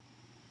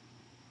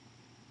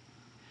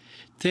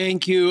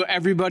Thank you,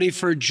 everybody,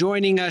 for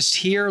joining us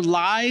here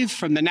live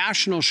from the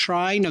National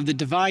Shrine of the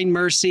Divine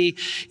Mercy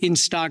in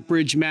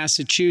Stockbridge,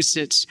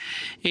 Massachusetts.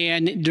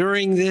 And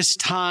during this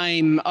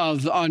time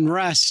of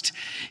unrest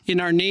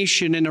in our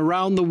nation and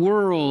around the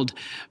world,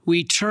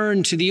 we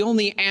turn to the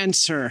only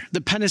answer,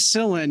 the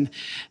penicillin,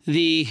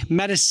 the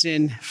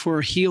medicine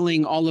for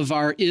healing all of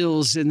our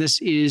ills, and this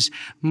is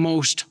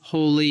Most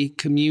Holy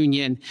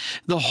Communion.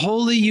 The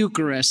Holy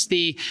Eucharist,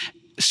 the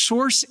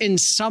source and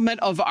summit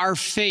of our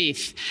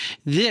faith.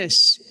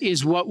 This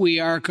is what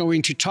we are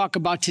going to talk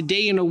about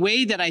today in a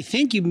way that I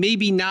think you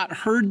maybe not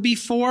heard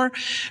before.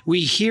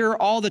 We hear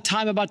all the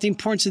time about the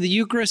importance of the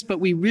Eucharist, but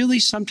we really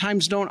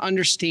sometimes don't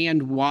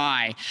understand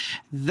why.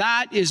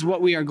 That is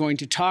what we are going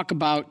to talk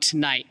about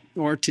tonight.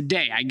 Or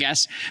today, I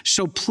guess.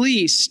 So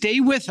please stay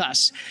with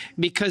us,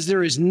 because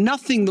there is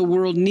nothing the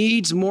world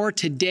needs more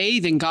today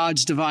than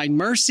God's divine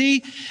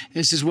mercy.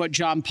 This is what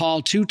John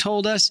Paul II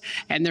told us,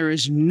 and there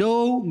is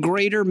no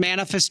greater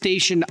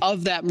manifestation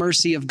of that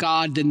mercy of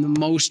God than the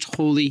Most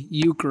Holy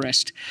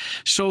Eucharist.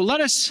 So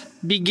let us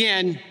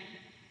begin.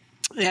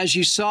 As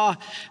you saw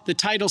the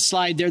title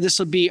slide there, this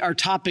will be our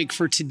topic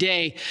for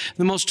today,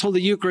 the Most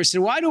Holy Eucharist.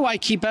 And why do I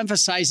keep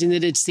emphasizing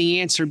that it's the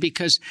answer?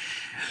 Because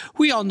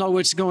we all know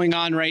what's going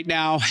on right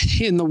now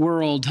in the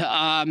world.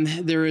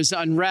 There is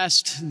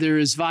unrest, there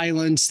is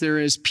violence, there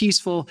is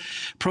peaceful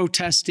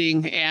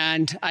protesting.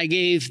 And I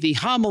gave the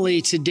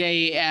homily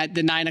today at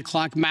the 9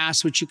 o'clock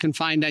Mass, which you can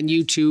find on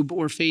YouTube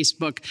or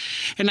Facebook.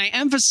 And I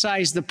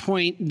emphasized the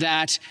point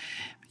that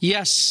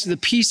yes, the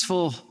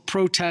peaceful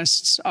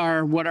protests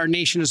are what our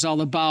nation is all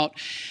about,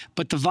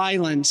 but the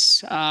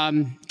violence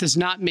does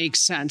not make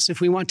sense. If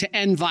we want to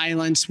end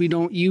violence, we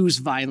don't use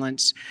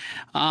violence.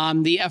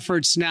 The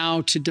efforts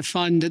now to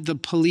defund the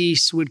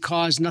police would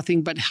cause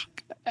nothing but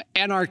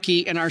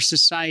anarchy in our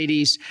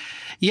societies.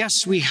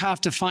 Yes, we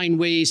have to find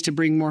ways to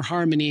bring more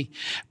harmony,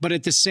 but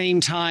at the same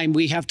time,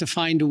 we have to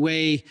find a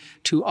way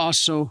to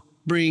also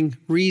bring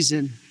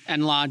reason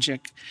and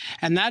logic.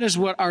 And that is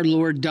what our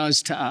Lord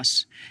does to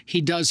us.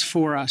 He does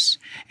for us.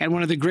 And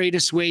one of the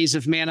greatest ways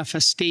of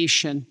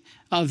manifestation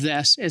of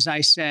this, as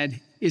I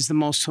said, is the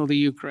Most Holy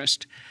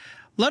Eucharist.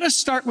 Let us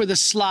start with a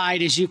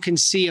slide, as you can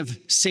see, of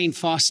St.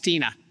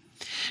 Faustina.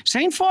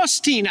 St.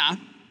 Faustina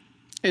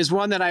is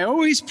one that I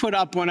always put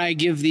up when I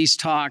give these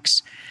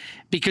talks,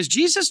 because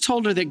Jesus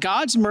told her that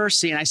God's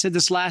mercy, and I said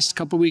this last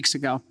couple weeks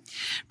ago,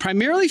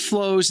 primarily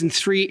flows in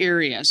three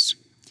areas: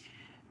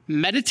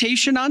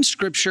 meditation on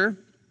Scripture,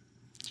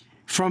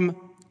 from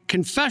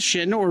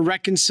confession or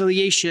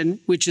reconciliation,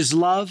 which is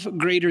love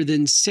greater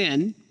than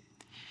sin.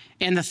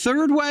 And the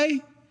third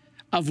way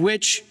of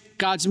which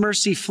God's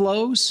mercy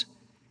flows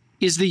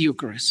is the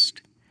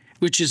Eucharist,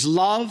 which is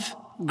love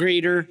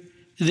greater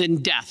than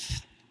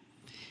death.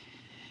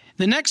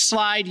 The next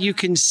slide, you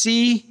can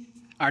see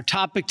our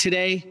topic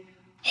today,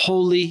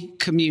 Holy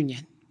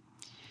Communion.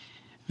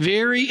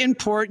 Very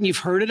important. You've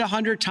heard it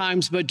 100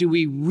 times, but do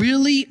we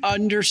really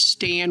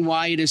understand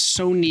why it is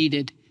so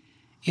needed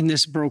in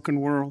this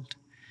broken world?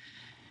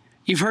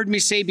 You've heard me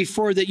say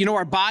before that,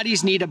 our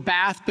bodies need a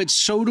bath, but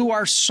so do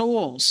our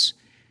souls.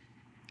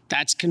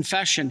 That's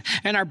confession.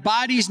 And our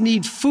bodies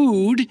need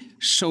food,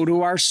 so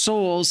do our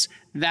souls.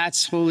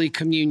 That's Holy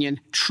Communion,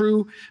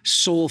 true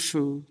soul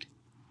food.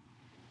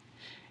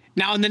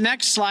 Now, in the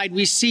next slide,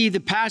 we see the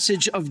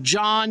passage of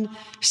John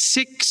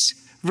 6,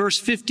 verse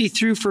 50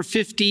 through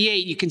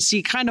 58. You can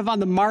see kind of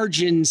on the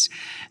margins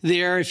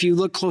there, if you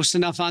look close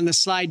enough on the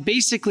slide.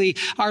 Basically,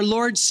 our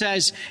Lord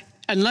says,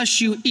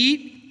 unless you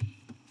eat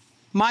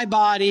my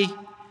body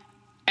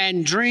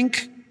and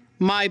drink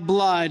my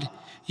blood,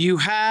 you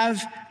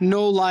have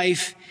no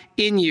life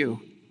in you.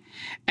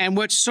 And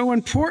what's so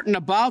important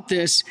about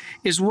this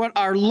is what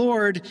our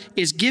Lord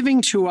is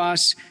giving to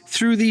us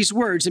through these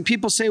words. And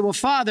people say, well,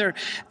 Father,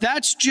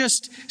 that's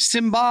just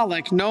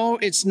symbolic. No,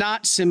 it's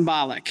not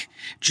symbolic.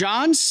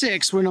 John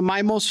 6, one of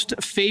my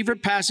most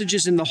favorite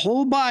passages in the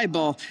whole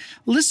Bible,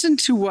 listen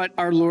to what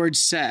our Lord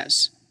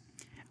says.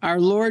 Our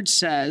Lord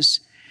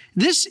says,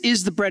 this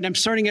is the bread. I'm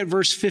starting at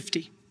verse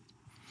 50.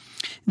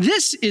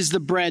 This is the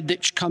bread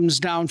that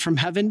comes down from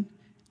heaven,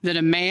 that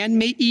a man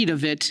may eat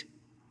of it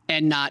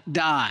and not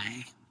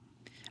die.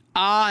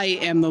 I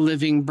am the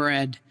living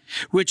bread,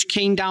 which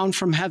came down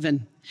from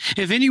heaven.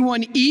 If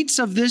anyone eats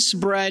of this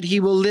bread, he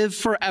will live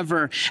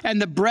forever.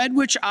 And the bread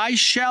which I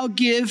shall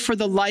give for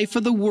the life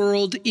of the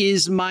world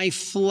is my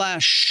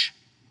flesh.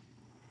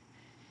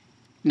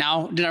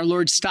 Now, did our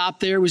Lord stop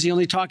there? Was he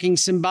only talking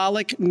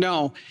symbolic?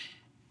 No.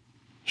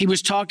 He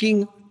was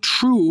talking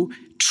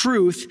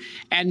truth.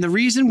 And the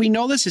reason we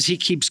know this is he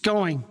keeps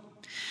going.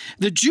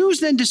 The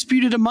Jews then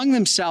disputed among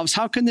themselves,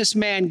 how can this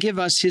man give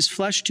us his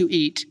flesh to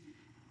eat?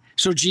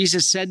 So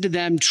Jesus said to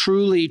them,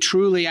 truly,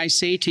 truly, I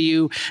say to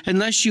you,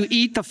 unless you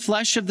eat the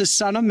flesh of the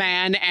Son of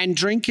Man and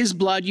drink his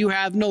blood, you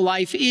have no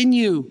life in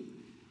you.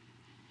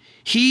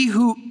 He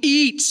who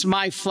eats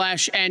my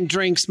flesh and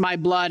drinks my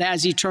blood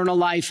has eternal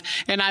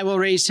life, and I will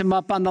raise him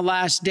up on the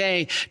last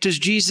day. Does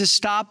Jesus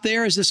stop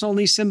there? Is this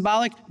only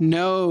symbolic?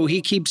 No,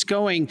 he keeps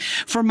going.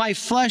 For my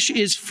flesh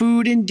is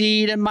food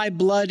indeed, and my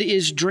blood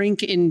is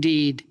drink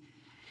indeed.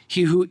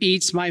 He who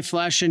eats my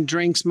flesh and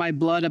drinks my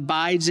blood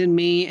abides in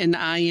me, and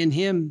I in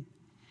him.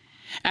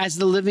 As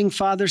the living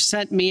Father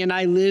sent me, and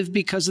I live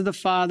because of the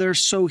Father,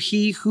 so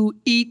he who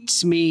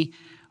eats me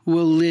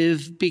will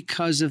live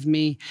because of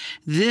me.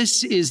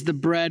 This is the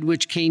bread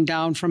which came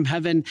down from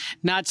heaven,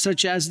 not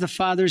such as the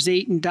fathers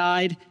ate and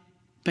died,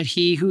 but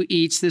he who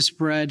eats this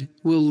bread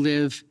will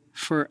live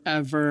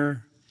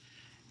forever.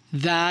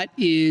 That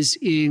is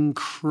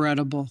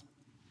incredible.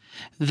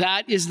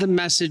 That is the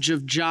message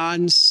of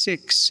John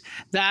 6.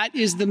 That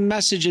is the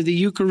message of the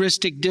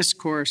Eucharistic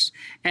discourse,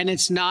 and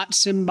it's not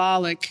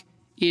symbolic.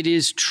 It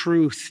is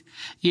truth.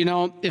 You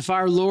know, if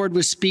our Lord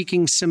was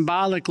speaking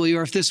symbolically,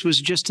 or if this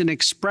was just an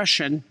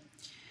expression,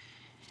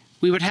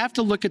 we would have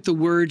to look at the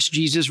words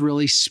Jesus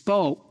really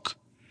spoke.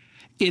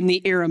 In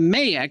the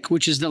Aramaic,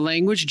 which is the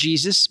language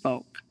Jesus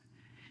spoke,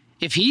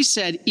 if he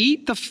said,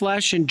 eat the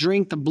flesh and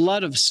drink the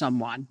blood of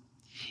someone,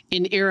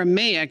 in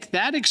Aramaic,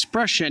 that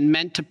expression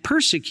meant to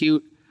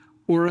persecute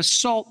or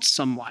assault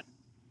someone.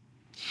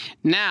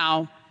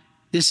 Now,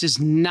 this is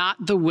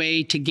not the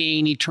way to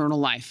gain eternal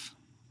life.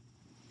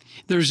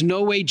 There's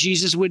no way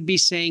Jesus would be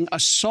saying,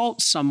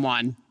 assault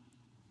someone,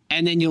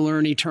 and then you'll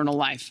earn eternal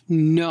life.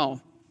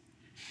 No.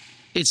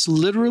 It's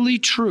literally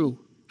true.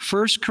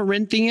 1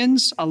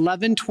 Corinthians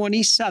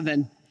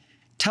 11:27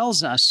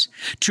 tells us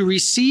to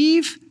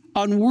receive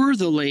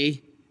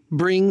unworthily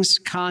brings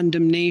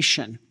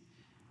condemnation.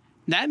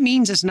 That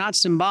means it's not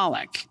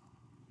symbolic.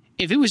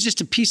 If it was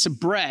just a piece of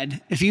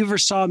bread, if you ever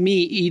saw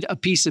me eat a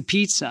piece of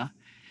pizza,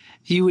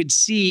 you would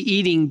see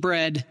eating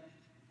bread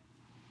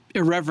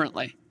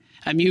irreverently.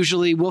 I'm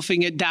usually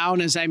wolfing it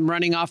down as I'm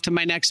running off to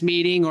my next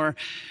meeting, or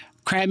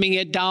cramming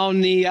it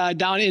down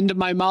into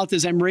my mouth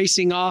as I'm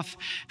racing off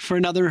for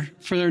another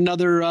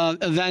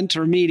event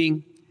or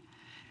meeting.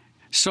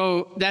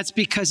 So that's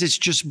because it's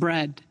just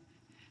bread.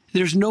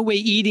 There's no way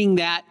eating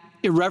that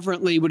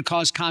irreverently would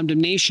cause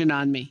condemnation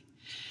on me.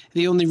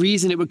 The only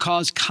reason it would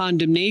cause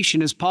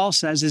condemnation, as Paul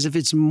says, is if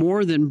it's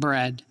more than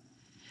bread.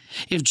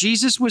 If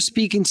Jesus was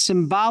speaking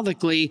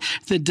symbolically,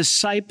 the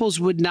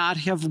disciples would not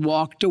have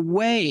walked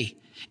away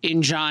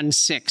in John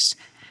 6.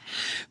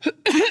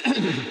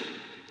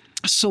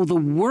 So the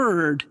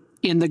word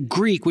in the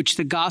Greek, which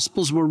the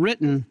Gospels were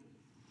written,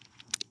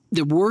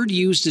 the word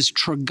used is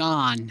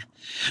tragon,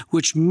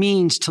 which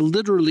means to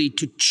literally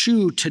to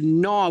chew, to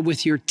gnaw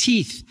with your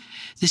teeth.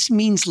 This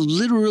means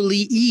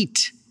literally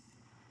eat.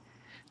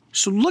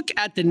 So look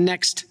at the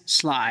next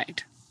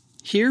slide.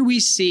 Here we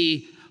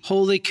see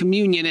Holy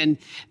Communion, and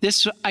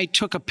this, I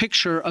took a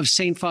picture of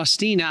St.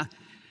 Faustina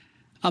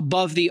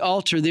above the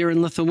altar there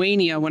in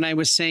Lithuania when I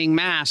was saying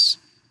Mass,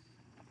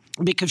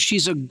 because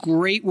she's a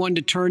great one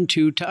to turn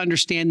to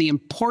understand the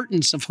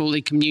importance of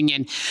Holy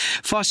Communion.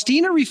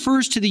 Faustina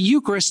refers to the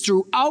Eucharist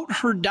throughout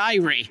her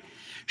diary.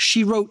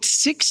 She wrote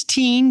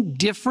 16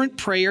 different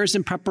prayers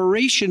in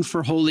preparation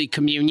for Holy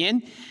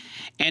Communion.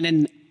 And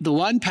in the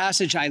one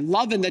passage I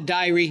love in the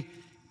diary,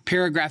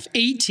 paragraph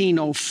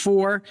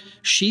 1804,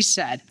 she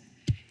said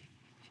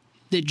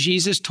that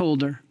Jesus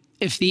told her,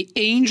 if the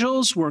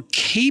angels were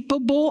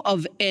capable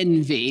of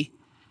envy,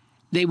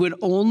 they would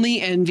only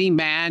envy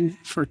man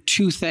for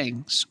two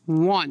things.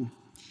 One,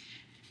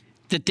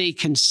 that they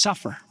can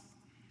suffer.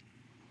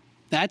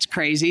 That's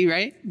crazy,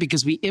 right?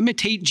 Because we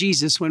imitate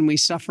Jesus when we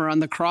suffer on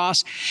the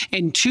cross.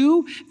 And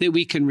two, that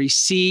we can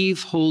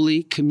receive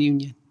Holy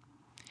Communion.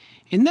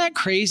 Isn't that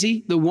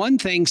crazy? The one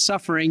thing,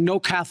 suffering, no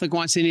Catholic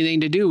wants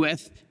anything to do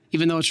with,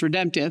 even though it's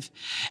redemptive.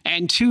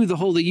 And two, the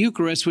Holy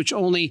Eucharist, which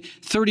only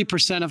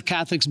 30% of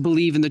Catholics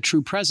believe in the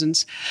true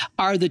presence,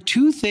 are the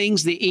two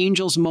things the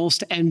angels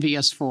most envy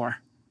us for.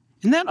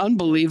 Isn't that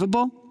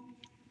unbelievable?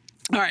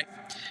 All right,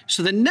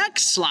 so the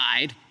next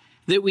slide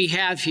that we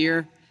have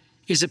here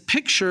is a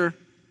picture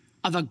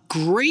of a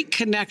great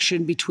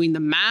connection between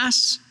the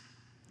Mass,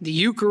 the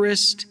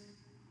Eucharist,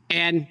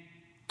 and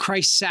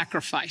Christ's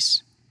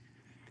sacrifice.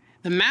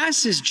 The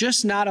Mass is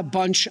just not a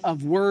bunch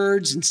of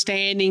words and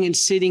standing and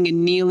sitting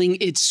and kneeling.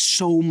 It's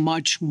so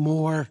much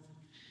more.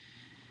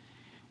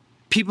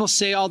 People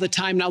say all the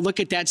time, now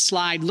look at that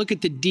slide, look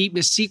at the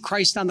deepness, see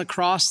Christ on the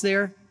cross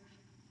there?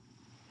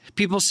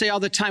 People say all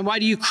the time, why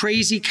do you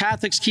crazy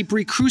Catholics keep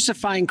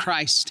re-crucifying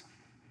Christ?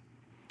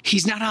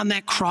 He's not on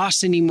that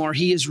cross anymore.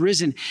 He is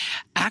risen.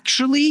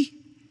 Actually,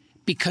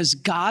 because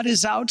God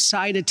is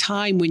outside a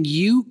time when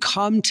you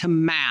come to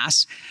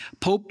Mass.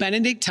 Pope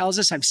Benedict tells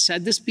us, I've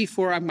said this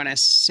before, I'm going to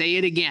say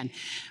it again.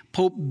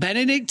 Pope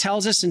Benedict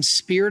tells us in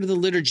Spirit of the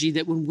Liturgy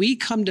that when we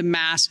come to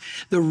Mass,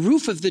 the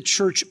roof of the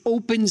church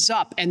opens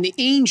up and the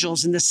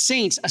angels and the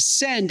saints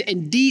ascend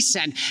and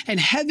descend, and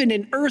heaven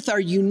and earth are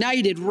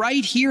united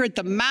right here at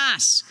the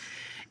Mass.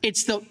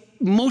 It's the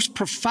most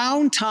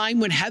profound time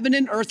when heaven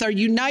and earth are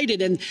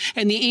united, and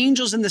the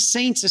angels and the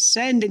saints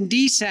ascend and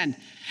descend.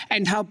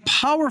 And how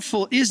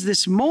powerful is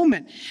this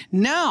moment?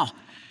 Now,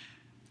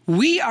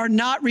 We are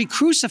not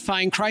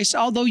re-crucifying Christ,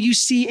 although you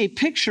see a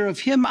picture of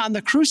him on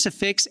the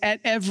crucifix at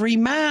every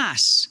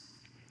Mass.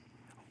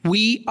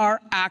 We are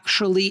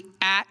actually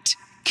at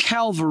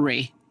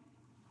Calvary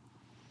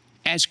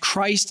as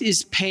Christ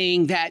is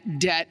paying that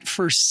debt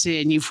for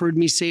sin. You've heard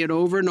me say it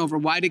over and over.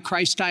 Why did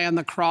Christ die on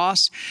the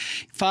cross?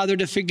 Father,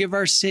 to forgive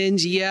our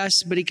sins,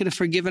 yes, but he could have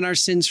forgiven our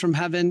sins from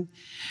heaven.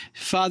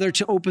 Father,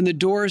 to open the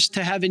doors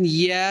to heaven,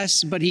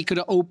 yes, but he could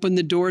have opened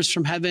the doors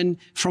from heaven,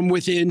 from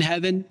within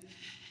heaven.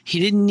 He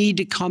didn't need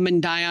to come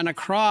and die on a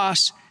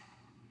cross,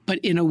 but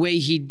in a way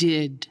he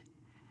did,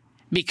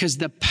 because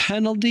the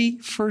penalty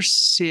for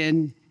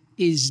sin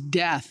is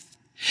death.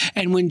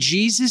 And when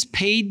Jesus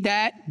paid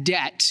that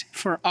debt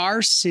for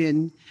our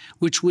sin,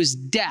 which was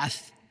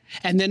death,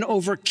 and then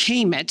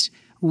overcame it,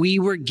 we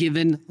were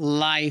given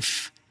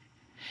life.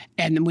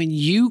 And when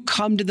you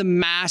come to the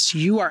Mass,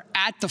 you are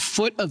at the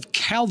foot of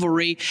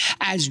Calvary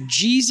as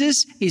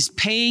Jesus is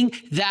paying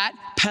that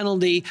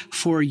penalty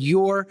for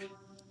your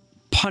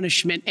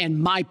punishment and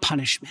my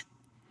punishment.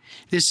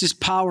 This is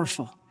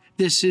powerful.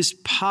 This is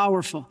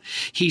powerful.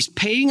 He's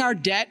paying our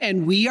debt,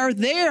 and we are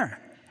there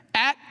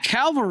at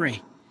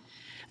Calvary.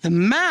 The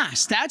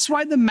Mass, that's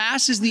why the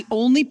Mass is the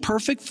only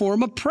perfect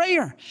form of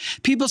prayer.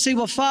 People say,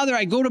 well, Father,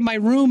 I go to my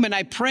room and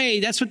I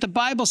pray. That's what the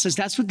Bible says.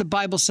 That's what the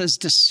Bible says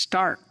to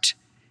start.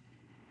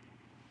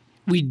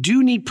 We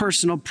do need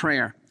personal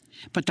prayer,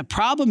 but the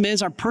problem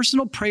is our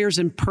personal prayer is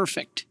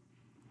imperfect.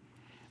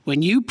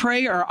 When you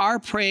pray or I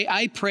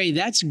pray,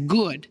 that's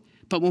good.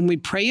 But when we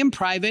pray in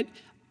private,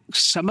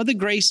 some of the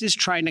graces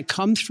trying to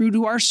come through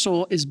to our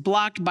soul is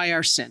blocked by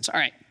our sins. All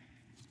right.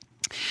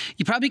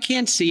 You probably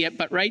can't see it,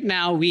 but right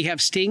now we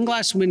have stained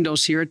glass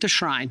windows here at the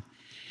shrine,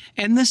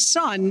 and the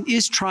sun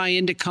is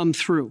trying to come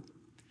through.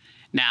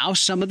 Now,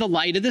 some of the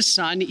light of the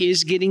sun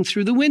is getting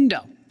through the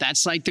window.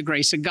 That's like the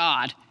grace of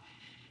God.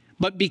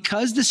 But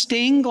because the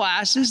stained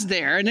glass is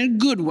there in a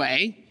good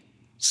way,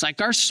 it's like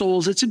our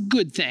souls, it's a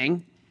good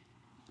thing.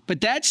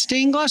 But that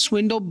stained glass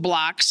window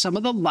blocks some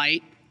of the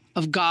light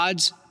of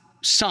God's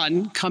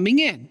sun coming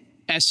in,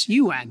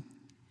 S-U-N.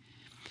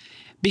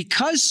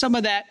 Because some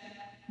of that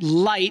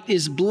light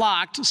is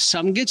blocked,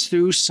 some gets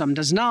through, some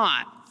does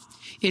not.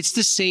 It's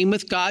the same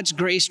with God's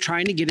grace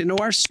trying to get into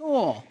our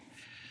soul.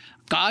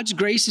 God's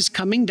grace is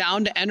coming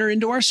down to enter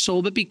into our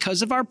soul, but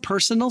because of our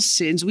personal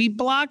sins, we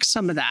block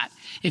some of that.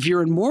 If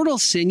you're in mortal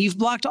sin, you've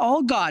blocked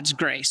all God's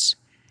grace.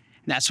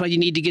 And that's why you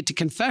need to get to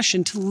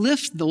confession to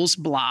lift those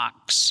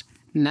blocks.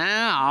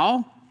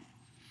 Now,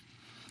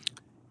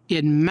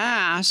 in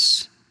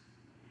Mass,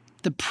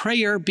 the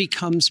prayer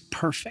becomes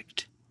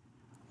perfect.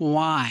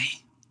 Why?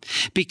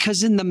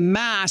 Because in the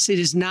Mass, it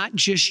is not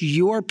just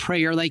your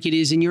prayer like it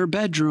is in your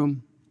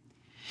bedroom.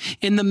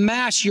 In the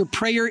Mass, your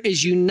prayer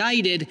is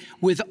united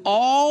with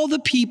all the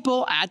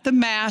people at the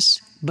Mass,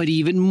 but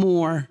even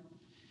more.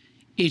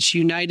 It's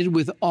united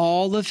with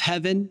all of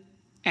heaven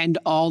and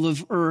all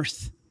of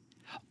earth.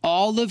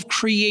 All of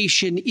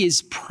creation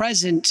is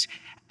present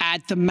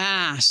at the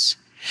Mass.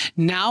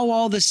 Now,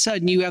 all of a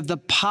sudden, you have the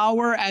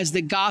power, as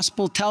the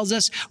gospel tells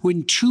us,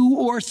 when 2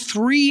 or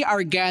 3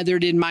 are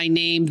gathered in my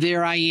name,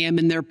 there I am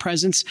in their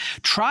presence.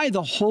 Try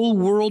the whole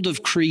world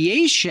of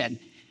creation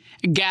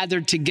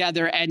gathered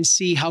together and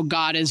see how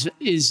God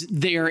is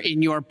there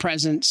in your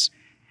presence.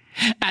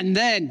 And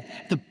then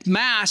the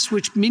Mass,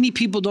 which many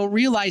people don't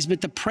realize,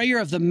 but the prayer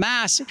of the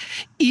Mass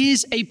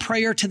is a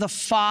prayer to the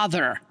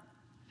Father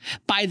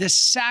by the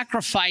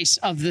sacrifice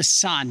of the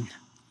Son.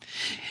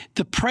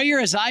 The prayer,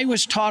 as I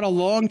was taught a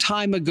long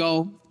time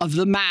ago, of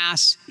the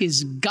Mass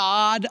is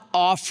God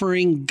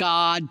offering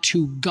God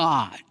to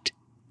God.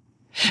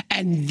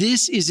 And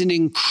this is an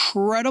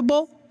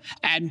incredible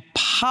and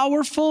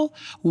powerful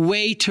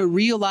way to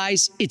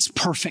realize it's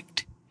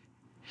perfect,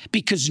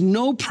 because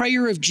no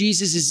prayer of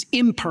Jesus is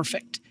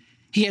imperfect.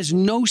 He has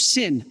no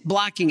sin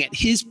blocking it.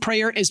 His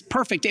prayer is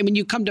perfect. And when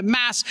you come to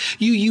Mass,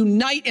 you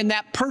unite in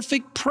that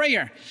perfect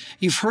prayer.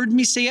 You've heard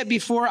me say it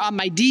before on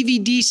my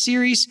DVD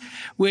series,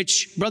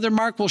 which Brother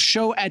Mark will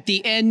show at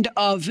the end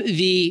of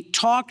the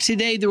talk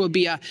today. There will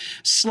be a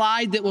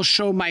slide that will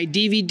show my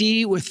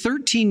DVD with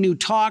 13 new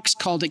talks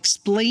called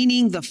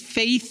Explaining the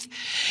Faith.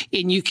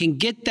 And you can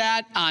get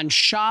that on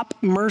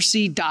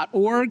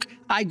shopmercy.org.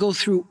 I go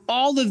through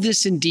all of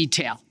this in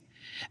detail.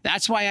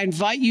 That's why I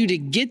invite you to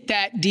get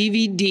that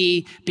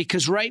DVD,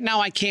 because right now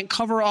I can't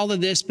cover all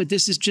of this, but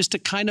this is just a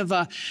kind of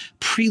a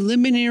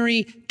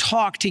preliminary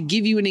talk to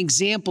give you an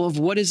example of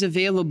what is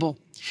available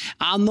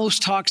on those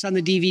talks on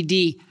the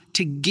DVD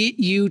to get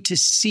you to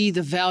see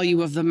the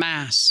value of the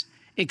Mass.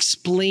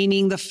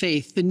 Explaining the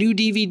Faith. The new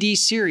DVD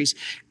series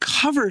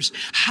covers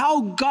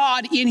how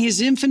God, in his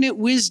infinite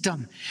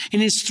wisdom, in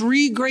his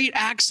 3 great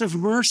acts of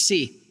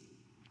mercy,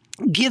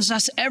 gives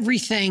us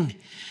everything.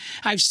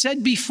 I've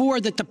said before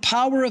that the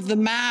power of the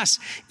Mass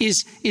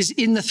is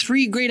in the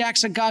 3 great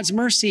acts of God's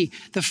mercy.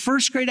 The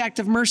first great act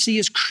of mercy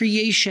is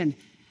creation.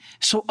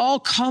 So all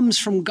comes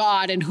from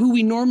God, and who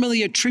we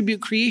normally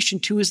attribute creation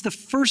to is the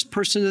first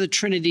person of the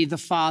Trinity, the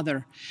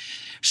Father.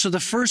 So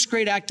the first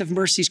great act of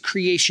mercy is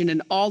creation,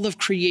 and all of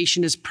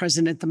creation is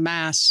present at the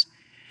Mass.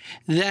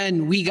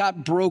 Then we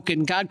got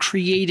broken. God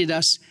created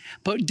us,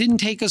 but it didn't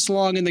take us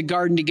long in the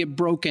garden to get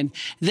broken.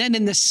 Then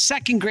in the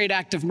second great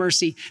act of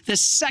mercy, the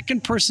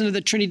second person of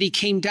the Trinity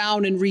came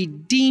down and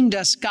redeemed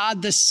us,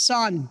 God the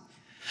Son.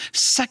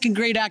 Second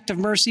great act of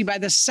mercy by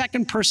the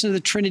second person of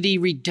the Trinity,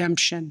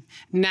 redemption.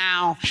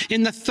 Now,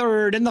 in the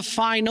third and the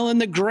final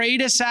and the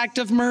greatest act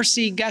of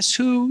mercy, guess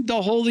who?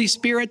 The Holy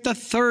Spirit, the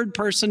third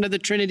person of the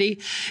Trinity.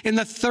 In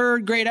the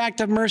third great act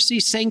of mercy,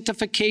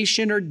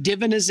 sanctification or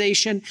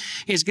divinization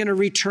is going to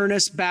return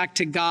us back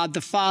to God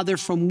the Father,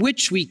 from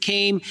which we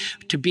came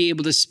to be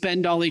able to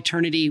spend all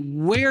eternity.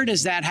 Where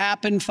does that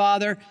happen,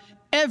 Father?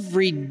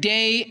 Every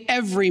day,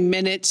 every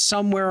minute,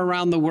 somewhere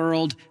around the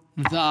world,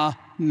 the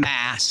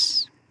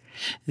Mass.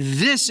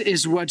 This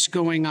is what's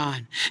going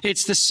on.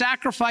 It's the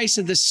sacrifice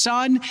of the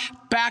Son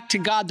back to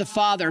God the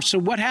Father. So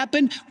what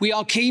happened? We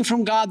all came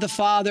from God the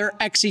Father,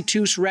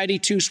 exitus,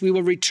 reditus, we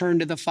will return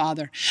to the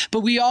Father.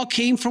 But we all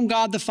came from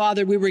God the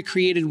Father, we were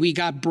created, we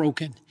got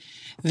broken.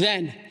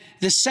 Then,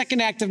 the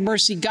second act of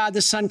mercy, God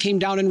the Son came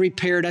down and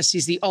repaired us.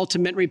 He's the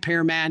ultimate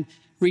repairman.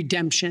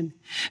 Redemption.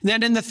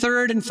 Then in the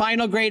third and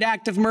final great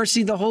act of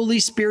mercy, the Holy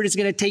Spirit is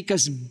going to take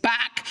us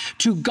back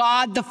to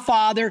God the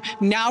Father,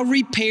 now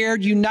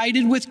repaired,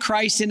 united with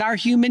Christ in our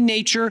human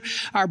nature.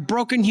 Our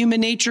broken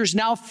human nature is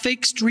now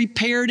fixed,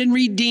 repaired, and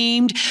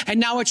redeemed. And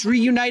now it's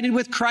reunited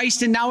with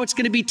Christ. And now it's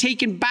going to be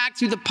taken back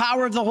through the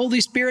power of the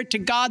Holy Spirit to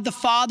God the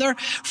Father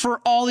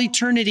for all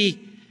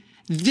eternity.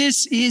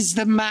 This is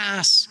the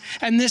Mass.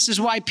 And this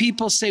is why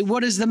people say,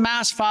 what is the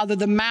Mass, Father?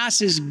 The Mass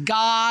is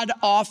God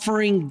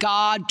offering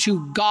God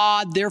to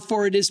God.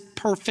 Therefore, it is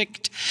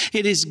perfect.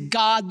 It is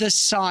God the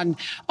Son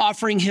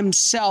offering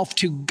himself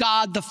to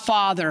God the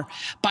Father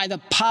by the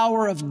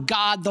power of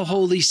God the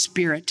Holy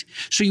Spirit.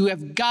 So you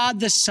have God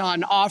the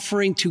Son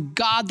offering to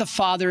God the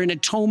Father an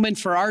atonement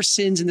for our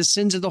sins and the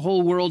sins of the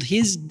whole world,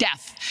 his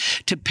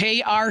death to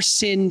pay our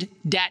sin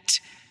debt.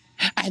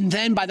 And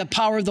then by the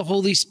power of the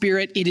Holy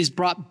Spirit, it is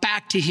brought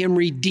back to him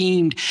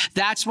redeemed.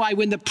 That's why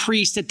when the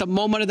priest at the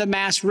moment of the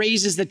Mass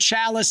raises the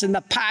chalice and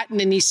the paten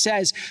and he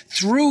says,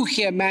 through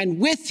him and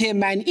with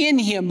him and in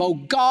him, O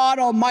God,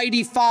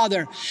 Almighty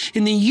Father,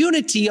 in the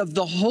unity of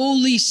the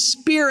Holy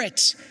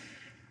Spirit.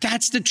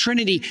 That's the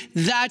Trinity.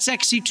 That's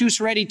exitus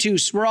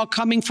reditus. We're all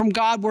coming from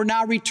God. We're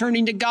now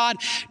returning to God.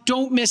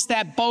 Don't miss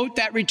that boat.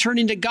 That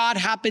returning to God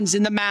happens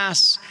in the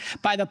Mass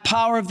by the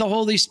power of the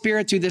Holy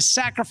Spirit through the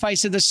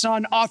sacrifice of the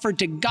Son offered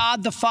to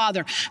God the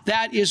Father.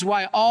 That is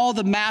why all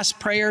the Mass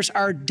prayers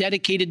are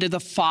dedicated to the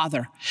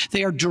Father.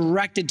 They are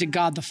directed to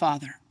God the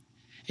Father.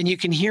 And you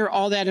can hear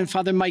all that in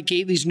Father Mike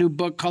Gately's new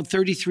book called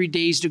 33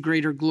 Days to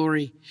Greater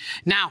Glory.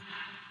 Now,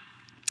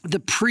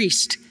 the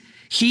priest,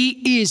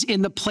 he is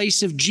in the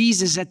place of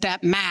Jesus at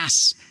that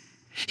Mass.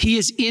 He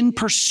is in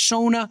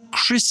persona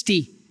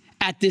Christi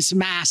at this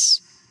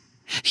Mass.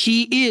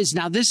 He is.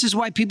 Now, this is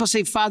why people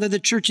say, Father, the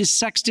church is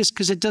sexist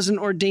because it doesn't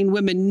ordain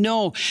women.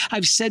 No,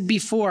 I've said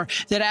before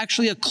that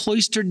actually a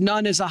cloistered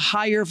nun is a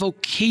higher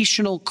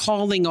vocational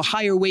calling, a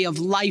higher way of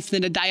life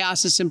than a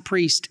diocesan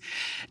priest.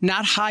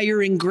 Not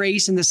higher in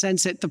grace in the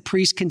sense that the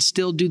priest can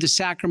still do the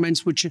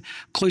sacraments, which a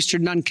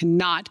cloistered nun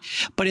cannot,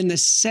 but in the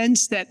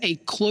sense that a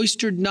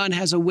cloistered nun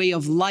has a way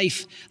of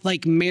life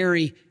like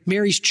Mary.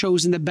 Mary's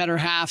chosen the better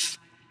half.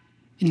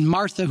 And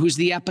Martha, who's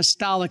the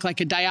apostolic,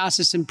 like a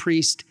diocesan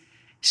priest,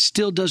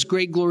 still does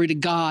great glory to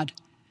God.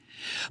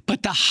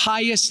 But the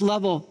highest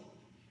level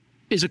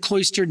is a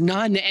cloistered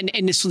nun.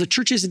 And so the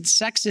church isn't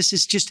sexist.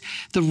 It's just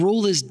the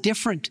role is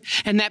different.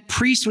 And that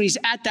priest, when he's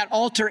at that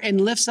altar and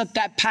lifts up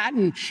that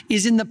paten,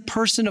 is in the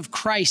person of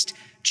Christ.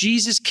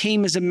 Jesus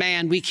came as a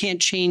man. We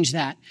can't change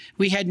that.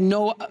 We had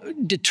no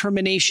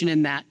determination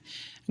in that.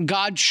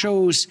 God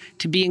chose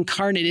to be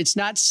incarnate. It's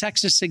not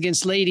sexist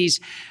against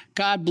ladies.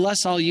 God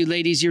bless all you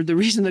ladies. You're the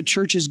reason the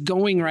church is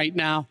going right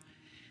now.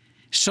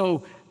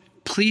 So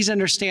please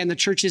understand, the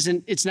church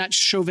it's not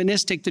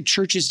chauvinistic. The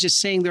church is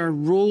just saying there are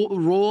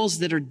roles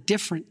that are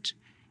different.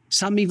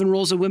 Some even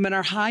roles of women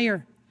are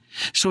higher.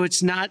 So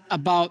it's not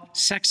about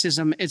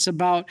sexism. It's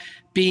about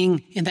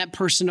being in that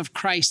person of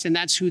Christ. And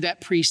that's who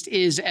that priest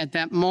is at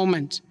that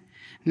moment.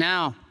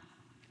 Now,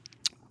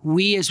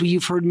 we, as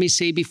you've heard me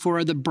say before,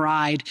 are the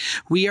bride.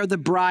 We are the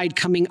bride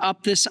coming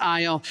up this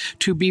aisle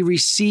to be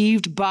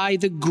received by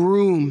the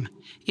groom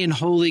in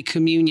Holy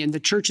Communion. The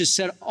church has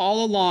said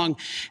all along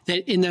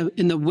that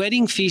in the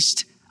wedding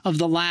feast of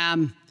the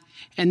Lamb,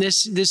 and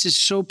this is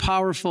so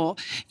powerful.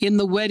 In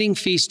the wedding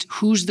feast,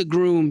 who's the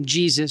groom?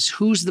 Jesus.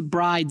 Who's the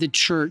bride? The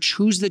church.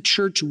 Who's the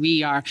church?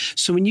 We are.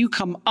 So when you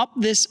come up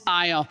this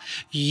aisle,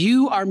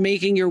 you are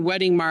making your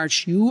wedding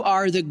march. You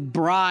are the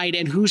bride.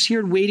 And who's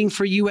here waiting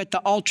for you at the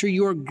altar?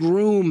 Your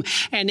groom.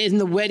 And in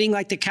the wedding,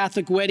 like the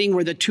Catholic wedding,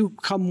 where the two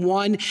come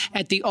one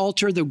at the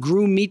altar, the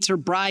groom meets her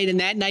bride,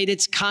 and that night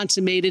it's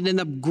consummated, and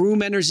the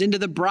groom enters into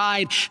the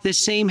bride. The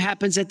same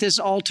happens at this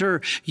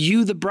altar.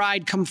 You, the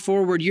bride, come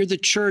forward. You're the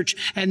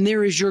church, and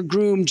there is your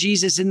groom,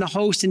 Jesus, in the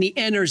host, and he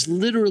enters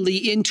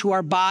literally into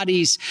our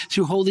bodies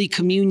through Holy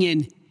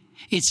Communion.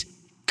 It's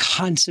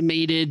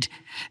consummated.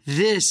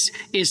 This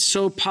is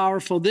so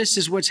powerful. This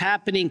is what's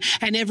happening.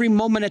 And every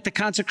moment at the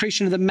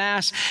consecration of the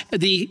Mass,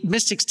 the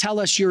mystics tell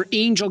us your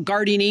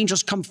guardian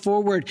angels come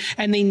forward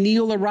and they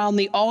kneel around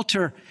the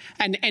altar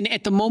and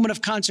at the moment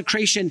of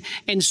consecration.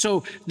 And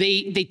so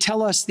they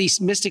tell us,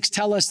 these mystics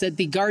tell us that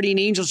the guardian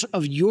angels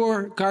of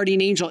your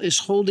guardian angel is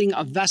holding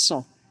a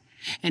vessel.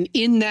 And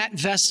in that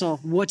vessel,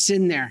 what's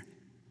in there?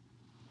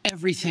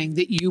 Everything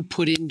that you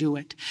put into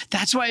it.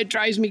 That's why it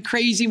drives me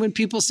crazy when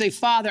people say,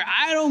 Father,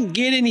 I don't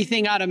get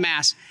anything out of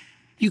Mass.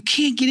 You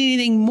can't get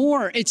anything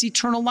more. It's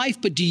eternal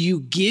life. But do you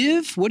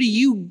give? What do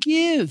you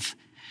give?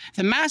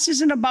 The Mass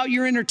isn't about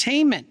your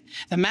entertainment.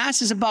 The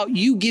Mass is about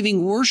you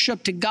giving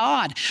worship to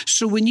God.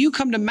 So when you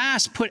come to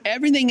Mass, put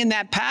everything in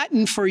that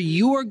paten for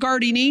your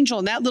guardian angel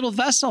in that little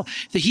vessel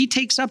that he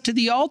takes up to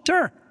the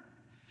altar.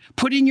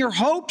 Put in your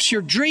hopes,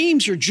 your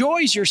dreams, your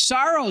joys, your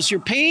sorrows, your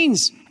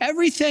pains,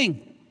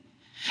 everything.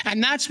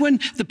 And that's when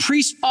the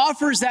priest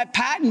offers that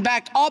paten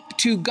back up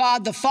to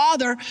God the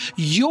Father.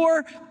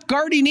 Your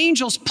guardian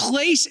angels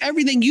place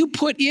everything you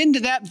put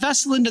into that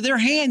vessel, into their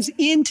hands,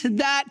 into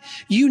that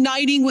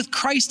uniting with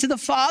Christ to the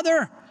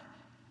Father,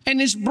 and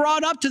is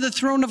brought up to the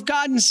throne of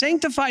God and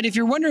sanctified. If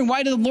you're wondering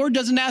why the Lord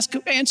doesn't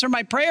answer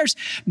my prayers,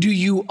 do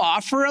you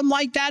offer them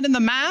like that in the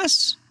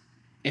Mass?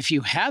 If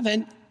you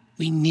haven't,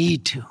 we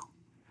need to.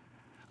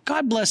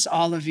 God bless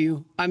all of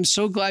you. I'm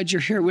so glad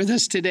you're here with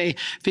us today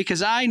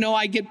because I know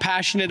I get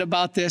passionate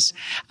about this.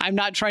 I'm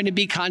not trying to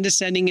be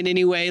condescending in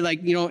any way, like,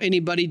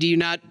 anybody, do you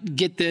not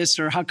get this,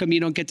 or how come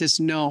you don't get this?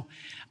 No,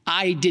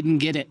 I didn't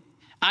get it.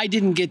 I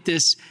didn't get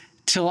this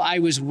till I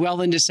was well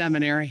into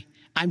seminary.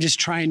 I'm just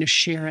trying to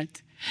share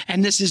it.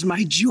 And this is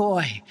my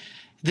joy.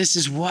 This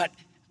is what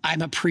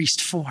I'm a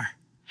priest for.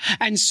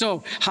 And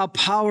so how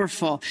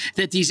powerful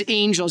that these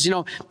angels, we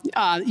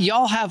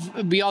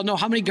all know,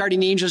 how many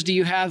guardian angels do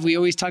you have? We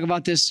always talk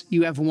about this.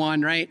 You have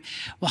one, right?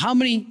 Well, how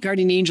many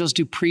guardian angels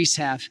do priests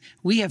have?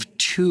 We have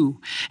two.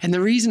 And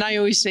the reason I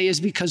always say is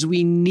because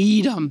we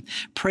need them.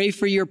 Pray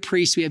for your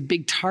priests. We have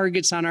big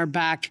targets on our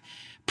back.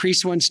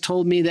 Priest once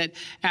told me that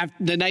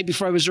the night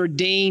before I was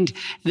ordained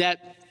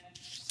that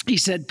he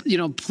said,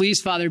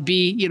 please, Father,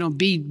 be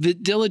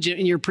diligent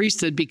in your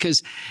priesthood,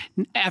 because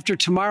after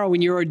tomorrow,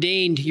 when you're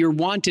ordained, your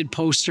wanted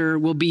poster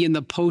will be in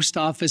the post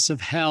office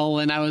of hell.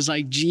 And I was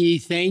like, gee,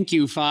 thank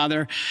you,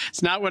 Father.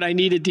 It's not what I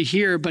needed to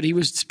hear, but he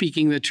was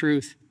speaking the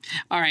truth.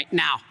 All right,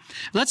 now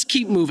let's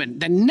keep moving.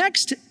 The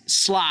next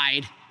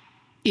slide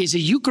is a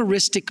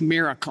Eucharistic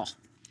miracle.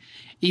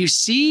 You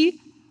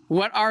see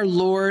what our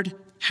Lord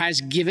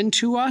has given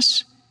to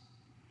us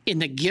in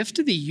the gift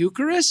of the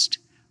Eucharist?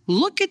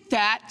 Look at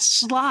that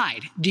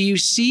slide. Do you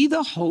see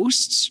the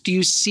hosts? Do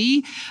you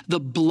see the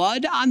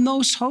blood on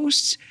those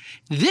hosts?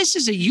 This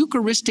is a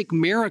Eucharistic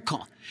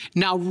miracle.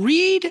 Now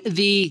read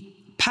the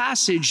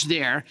passage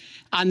there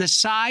on the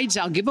sides.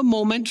 I'll give a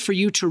moment for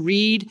you to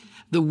read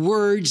the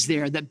words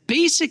there, that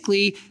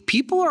basically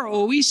people are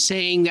always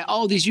saying that,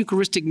 these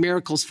Eucharistic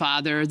miracles,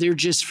 Father, they're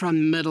just from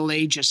the Middle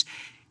Ages.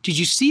 Did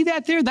you see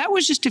that there? That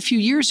was just a few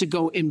years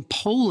ago in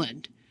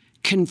Poland,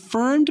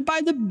 confirmed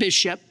by the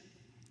bishop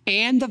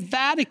and the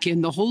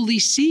Vatican, the Holy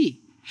See.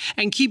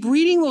 And keep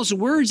reading those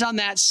words on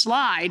that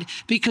slide,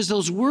 because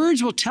those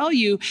words will tell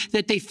you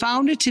that they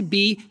found it to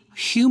be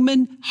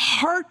human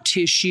heart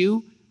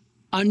tissue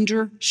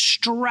under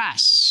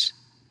stress.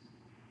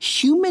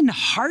 Human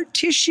heart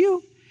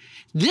tissue?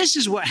 This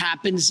is what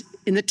happens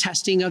in the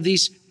testing of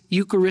these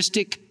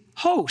Eucharistic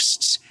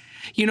hosts.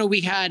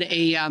 We had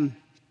a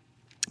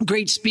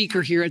great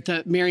speaker here at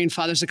the Marian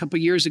Fathers a couple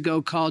of years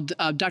ago called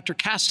Dr.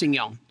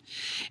 Castagnon.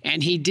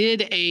 And he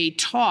did a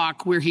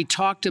talk where he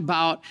talked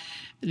about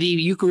the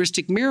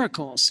Eucharistic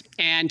miracles.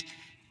 And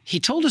he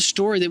told a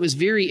story that was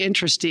very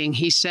interesting.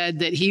 He said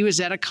that he was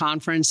at a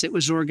conference that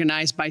was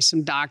organized by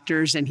some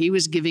doctors, and he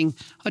was giving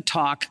a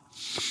talk,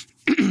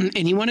 and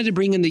he wanted to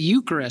bring in the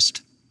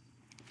Eucharist.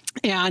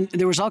 And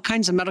there was all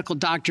kinds of medical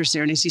doctors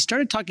there. And as he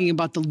started talking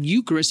about the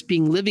Eucharist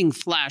being living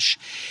flesh,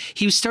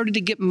 he started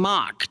to get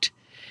mocked.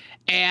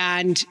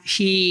 And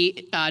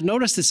he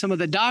noticed that some of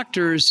the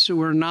doctors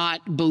were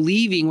not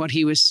believing what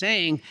he was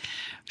saying.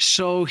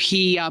 So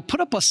he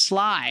put up a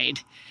slide,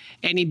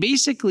 and he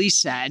basically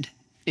said,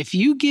 if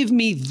you give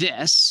me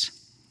this,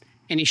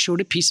 and he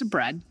showed a piece of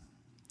bread,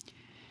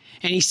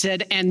 and he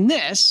said, and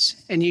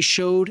this, and he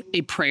showed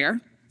a prayer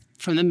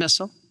from the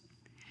Missal,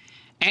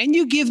 and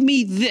you give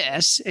me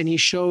this, and he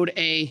showed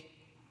a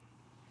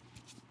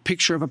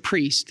picture of a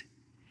priest.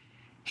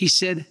 He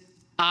said,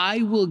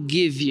 I will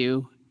give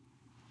you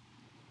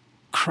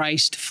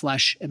Christ,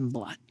 flesh and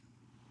blood.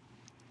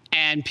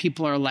 And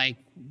people are like,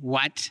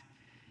 what?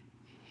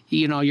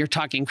 You're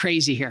talking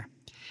crazy here.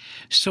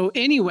 So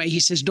anyway, he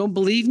says, don't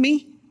believe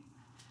me?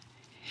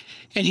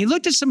 And he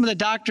looked at some of the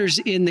doctors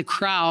in the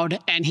crowd,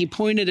 and he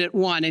pointed at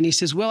one, and he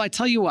says, well, I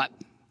tell you what,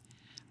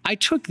 I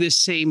took this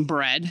same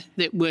bread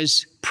that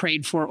was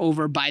prayed for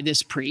over by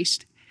this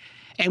priest,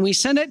 and we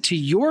sent it to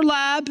your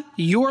lab,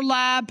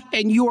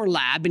 and your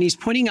lab. And he's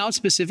pointing out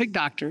specific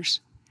doctors.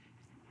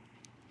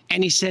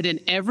 And he said, and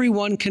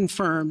everyone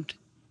confirmed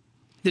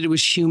that it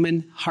was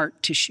human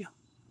heart tissue.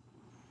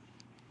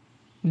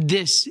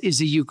 This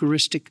is a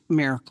Eucharistic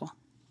miracle.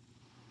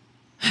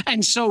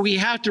 And so we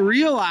have to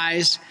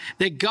realize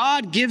that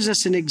God gives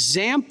us an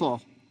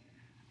example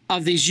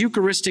of these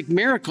Eucharistic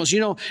miracles. You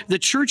know, the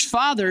church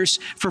fathers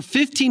for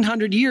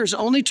 1,500 years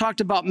only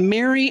talked about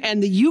Mary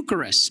and the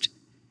Eucharist.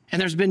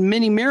 And there's been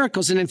many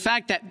miracles. And in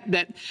fact,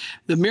 that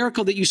the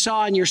miracle that you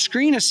saw on your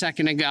screen a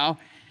second ago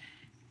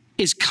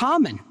is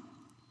common,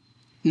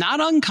 not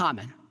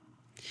uncommon.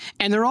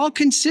 And they're all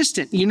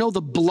consistent. You know,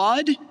 the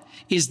blood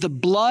is the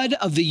blood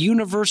of the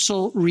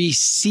universal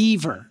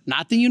receiver,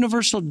 not the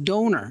universal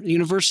donor, the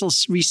universal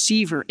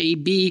receiver,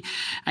 AB,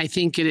 I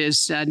think it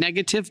is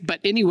negative. But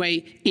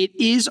anyway, it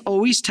is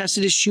always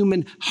tested as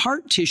human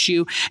heart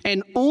tissue,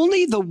 and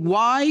only the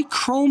Y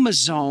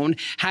chromosome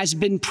has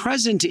been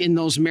present in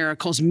those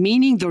miracles,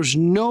 meaning there's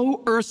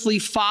no earthly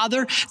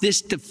father.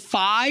 This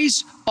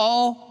defies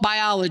all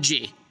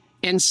biology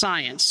and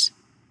science.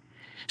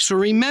 So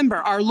remember,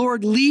 our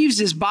Lord leaves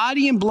his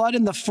body and blood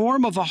in the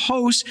form of a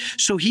host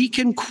so he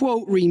can,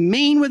 quote,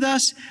 remain with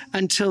us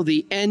until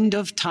the end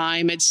of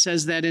time. It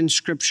says that in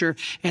Scripture,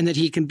 and that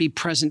he can be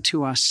present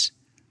to us.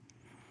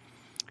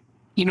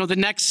 You know, the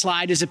next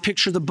slide is a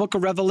picture of the book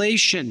of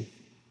Revelation.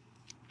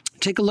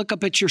 Take a look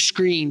up at your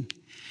screen.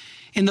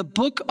 In the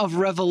book of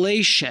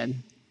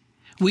Revelation,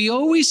 we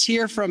always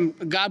hear from,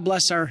 God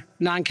bless our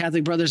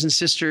non-Catholic brothers and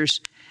sisters,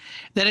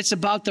 that it's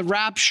about the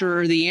rapture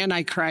or the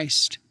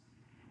Antichrist.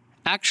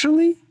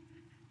 Actually,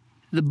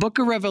 the book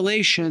of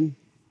Revelation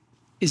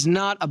is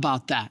not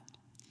about that.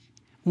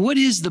 What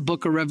is the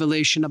book of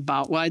Revelation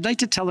about? Well, I'd like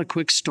to tell a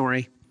quick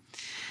story.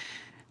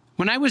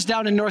 When I was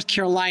down in North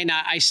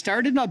Carolina, I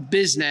started a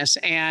business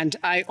and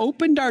I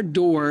opened our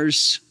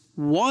doors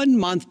 1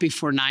 month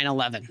before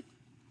 9/11.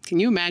 Can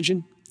you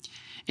imagine?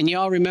 And you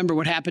all remember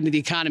what happened to the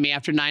economy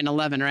after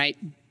 9/11, right?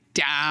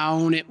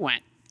 Down it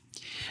went.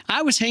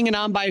 I was hanging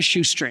on by a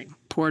shoestring,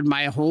 poured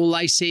my whole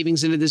life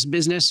savings into this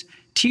business,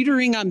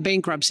 teetering on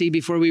bankruptcy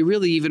before we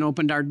really even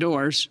opened our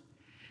doors.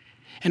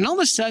 And all of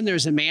a sudden,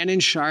 there's a man in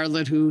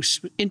Charlotte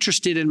who's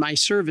interested in my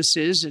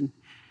services.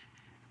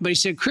 But he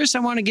said, Chris, I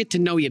want to get to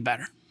know you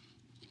better.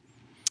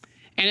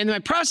 And in my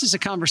process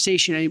of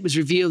conversation, it was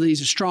revealed that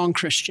he's a strong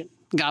Christian.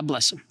 God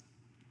bless him.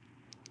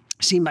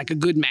 Seemed like a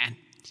good man.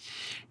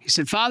 He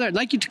said, Father, I'd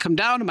like you to come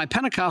down to my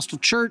Pentecostal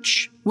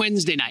church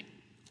Wednesday night.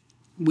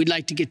 We'd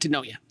like to get to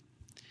know you.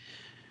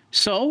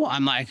 So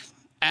I'm like,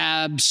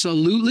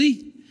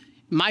 absolutely.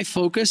 My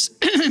focus,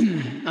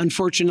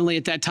 unfortunately,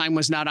 at that time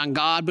was not on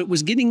God, but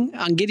was getting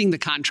the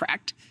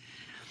contract.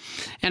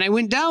 And I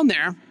went down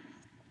there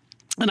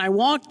and I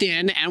walked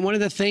in, and one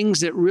of the things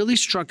that really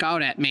struck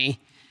out at me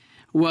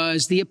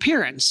was the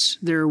appearance.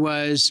 There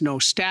was no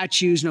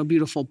statues, no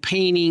beautiful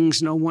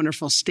paintings, no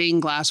wonderful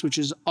stained glass, which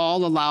is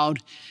all allowed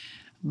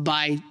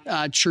by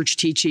church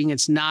teaching.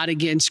 It's not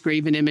against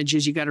graven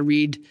images. You got to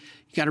read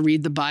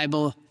the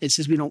Bible. It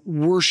says we don't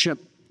worship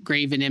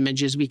graven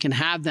images. We can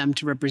have them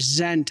to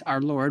represent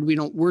our Lord. We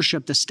don't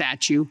worship the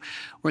statue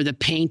or the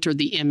paint or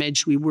the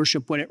image. We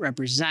worship what it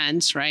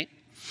represents, right?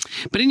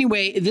 But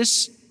anyway,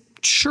 this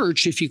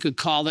church, if you could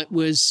call it,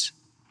 was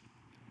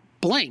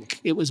blank.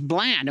 It was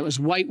bland. It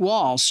was white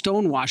walls,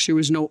 stonewashed. There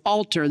was no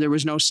altar. There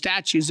was no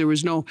statues. There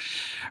was no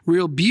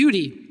real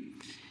beauty.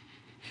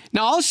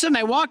 Now, all of a sudden,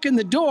 I walk in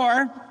the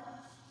door,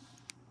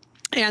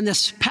 and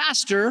this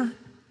Pastor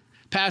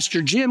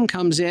Jim,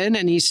 comes in,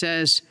 and he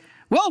says,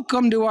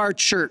 welcome to our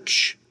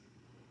church.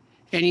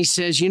 And he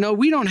says, you know,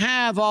 we don't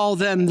have all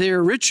them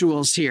there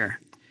rituals here.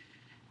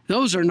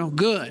 Those are no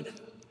good.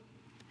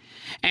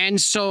 And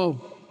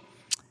so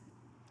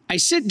I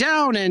sit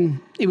down, and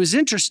it was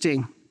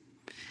interesting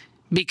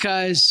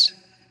because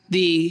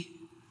the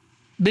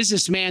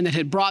businessman that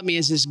had brought me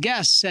as his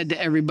guest said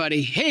to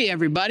everybody, hey,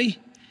 everybody,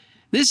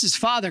 this is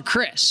Father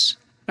Chris.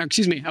 Or,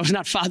 excuse me, I was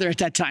not father at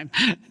that time.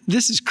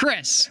 This is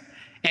Chris,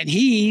 and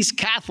he's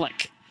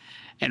Catholic.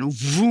 And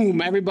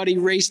boom, everybody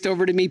raced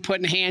over to me,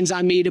 putting hands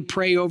on me to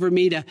pray over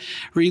me, to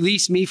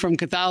release me from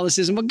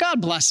Catholicism. But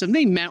God bless them.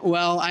 They meant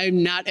well.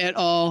 I'm not at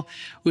all,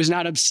 was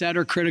not upset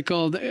or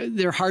critical.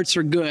 Their hearts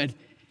are good.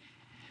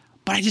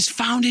 But I just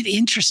found it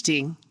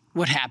interesting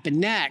what happened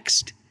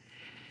next.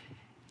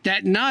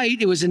 That night,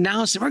 it was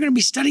announced that we're going to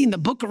be studying the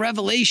book of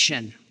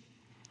Revelation.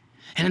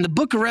 And in the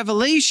book of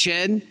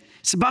Revelation,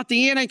 it's about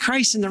the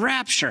Antichrist and the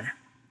rapture.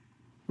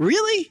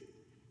 Really?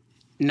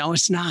 No,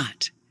 it's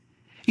not.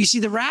 You see,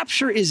 the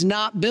rapture is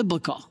not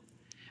biblical.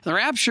 The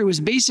rapture was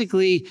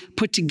basically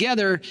put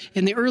together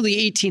in the early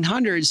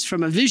 1800s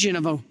from a vision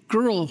of a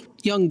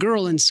young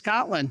girl in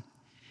Scotland.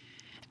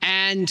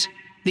 And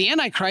the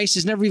Antichrist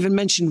is never even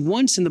mentioned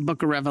once in the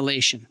book of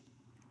Revelation.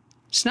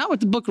 It's not what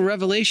the book of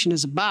Revelation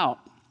is about.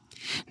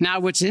 Now,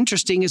 what's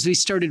interesting is we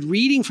started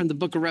reading from the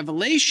book of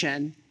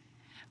Revelation.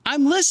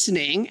 I'm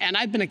listening, and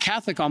I've been a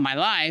Catholic all my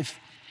life,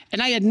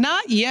 and I had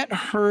not yet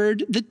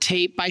heard the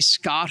tape by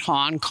Scott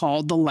Hahn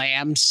called The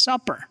Lamb's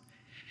Supper.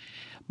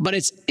 But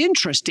it's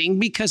interesting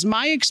because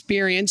my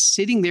experience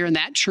sitting there in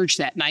that church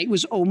that night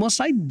was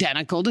almost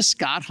identical to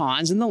Scott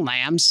Hahn's in The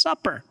Lamb's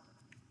Supper.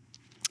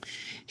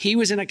 He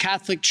was in a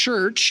Catholic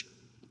church,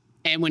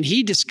 and when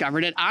he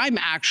discovered it, I'm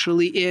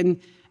actually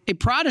in a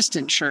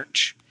Protestant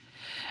church.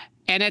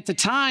 And at the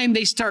time,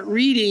 they start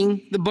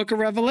reading the book of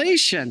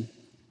Revelation.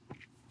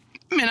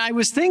 And I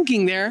was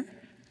thinking there,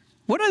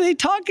 what are they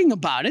talking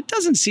about? It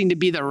doesn't seem to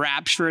be the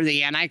rapture of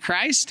the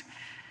Antichrist.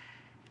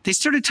 They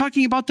started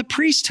talking about the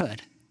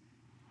priesthood.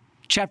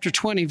 Chapter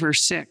 20,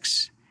 verse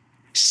 6.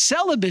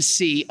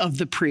 Celibacy of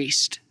the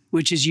priest,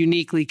 which is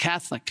uniquely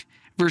Catholic.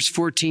 Verse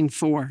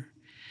 14:4.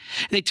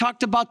 They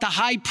talked about the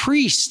high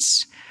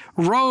priests,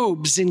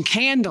 robes and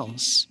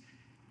candles.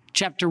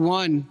 Chapter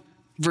 1,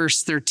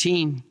 verse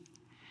 13.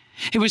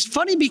 It was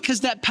funny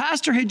because that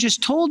pastor had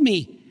just told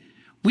me,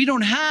 we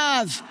don't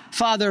have,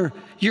 Father,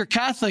 you're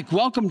Catholic,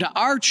 welcome to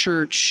our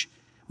church.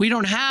 We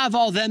don't have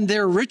all them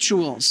their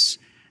rituals.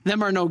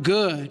 Them are no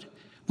good.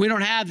 We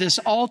don't have this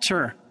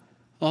altar,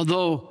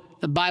 although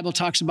the Bible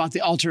talks about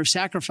the altar of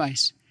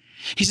sacrifice.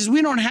 He says,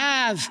 we don't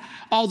have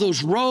all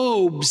those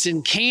robes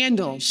and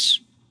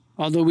candles,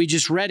 although we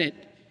just read it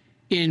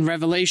in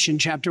Revelation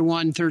chapter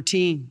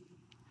 1:13.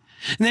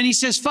 And then he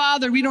says,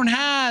 Father, we don't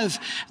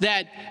have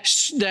that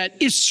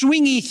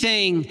swingy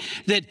thing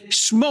that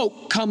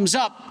smoke comes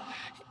up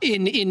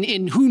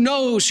in who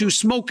knows who's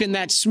smoking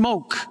that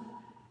smoke.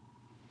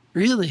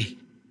 Really?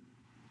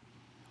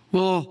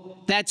 Well,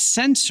 that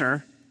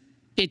censer,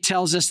 it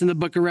tells us in the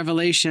book of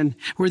Revelation,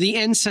 where the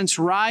incense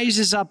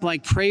rises up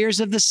like prayers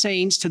of the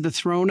saints to the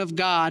throne of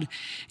God,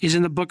 is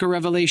in the book of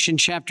Revelation,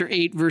 chapter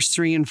 8, verse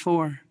 3 and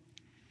 4.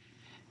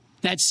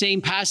 That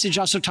same passage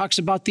also talks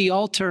about the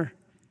altar.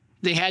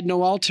 They had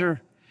no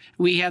altar.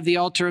 We have the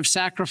altar of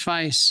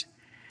sacrifice.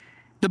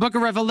 The book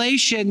of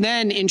Revelation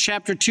then in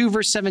chapter 2,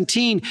 verse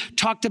 17,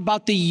 talked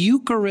about the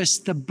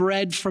Eucharist, the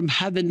bread from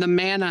heaven, the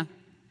manna.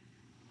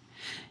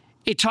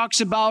 It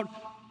talks about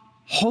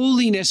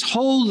holiness,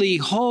 holy,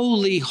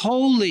 holy,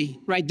 holy,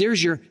 right?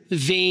 There's your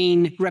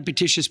vain,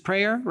 repetitious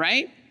prayer,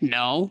 right?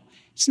 No,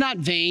 it's not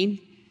vain.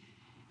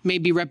 It may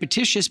be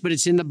repetitious, but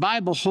it's in the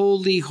Bible,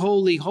 holy,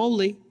 holy,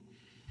 holy.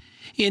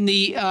 In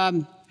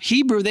the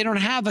Hebrew, they don't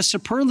have a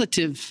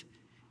superlative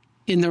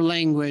in their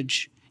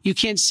language. You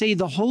can't say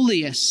the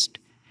holiest.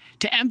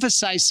 To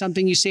emphasize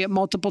something, you say it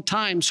multiple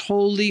times,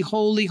 holy,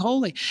 holy,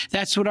 holy.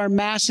 That's what our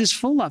Mass is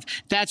full of.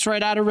 That's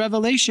right out of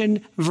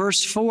Revelation,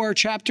 verse 4,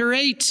 chapter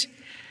 8.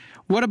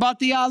 What about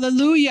the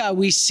Alleluia?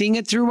 We sing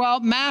it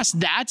throughout Mass.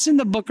 That's in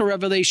the book of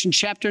Revelation,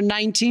 chapter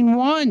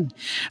 19:1.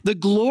 The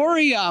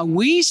Gloria,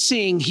 we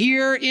sing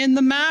here in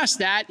the Mass.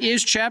 That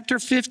is chapter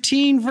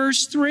 15,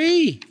 verse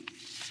 3.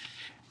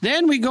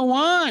 Then we go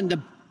on.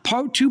 The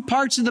two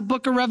parts of the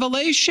book of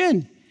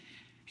Revelation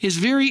is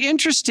very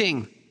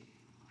interesting.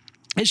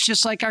 It's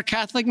just like our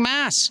Catholic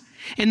Mass.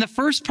 In the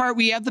first part,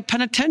 we have the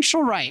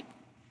penitential rite.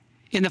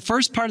 In the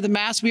first part of the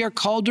Mass, we are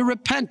called to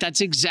repent.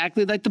 That's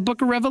exactly like the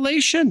book of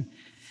Revelation.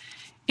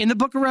 In the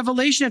book of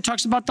Revelation, it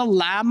talks about the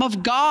Lamb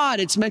of God.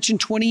 It's mentioned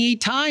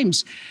 28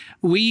 times.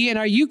 We, in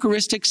our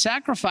Eucharistic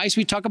sacrifice,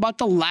 we talk about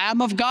the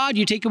Lamb of God.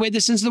 You take away the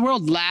sins of the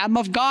world. Lamb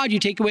of God, you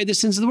take away the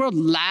sins of the world.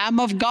 Lamb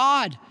of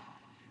God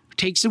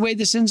takes away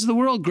the sins of the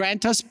world.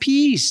 Grant us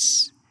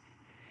peace.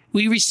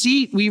 We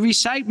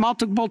recite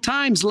multiple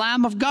times,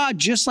 Lamb of God,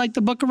 just like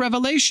the book of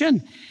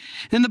Revelation.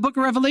 Then the book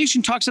of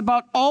Revelation talks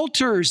about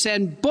altars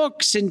and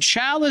books and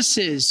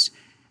chalices.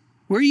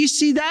 Where you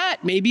see that?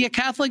 Maybe a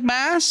Catholic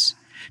Mass.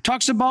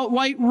 Talks about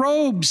white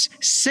robes,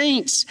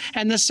 saints,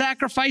 and the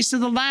sacrifice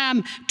of the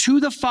Lamb to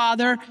the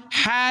Father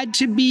had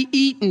to be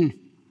eaten.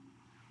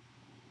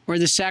 Where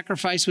the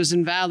sacrifice was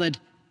invalid,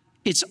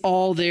 it's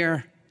all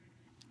there,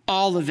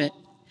 all of it.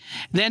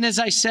 Then, as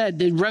I said,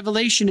 the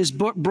Revelation is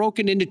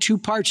broken into two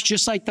parts,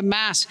 just like the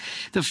Mass.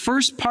 The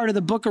first part of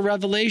the book of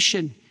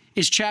Revelation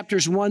is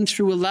chapters 1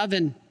 through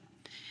 11.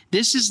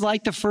 This is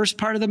like the first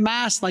part of the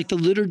Mass, like the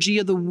liturgy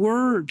of the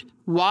Word.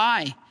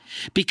 Why?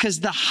 Because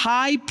the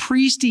high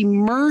priest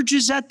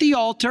emerges at the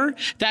altar.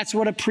 That's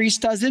what a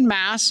priest does in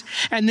Mass,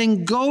 and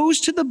then goes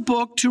to the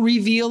book to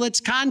reveal its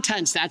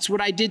contents. That's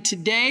what I did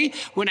today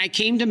when I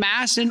came to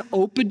Mass and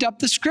opened up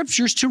the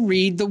scriptures to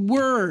read the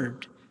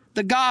Word,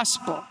 the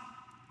gospel.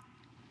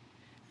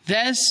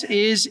 This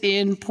is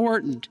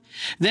important.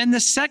 Then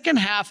the second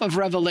half of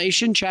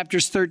Revelation,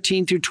 chapters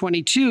 13 through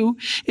 22,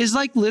 is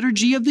like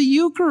liturgy of the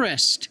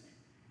Eucharist.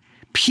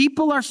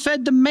 People are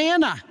fed the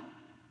manna.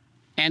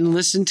 And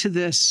listen to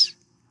this.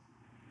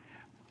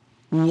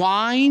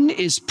 Wine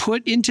is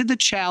put into the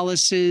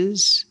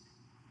chalices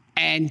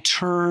and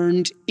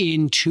turned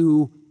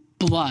into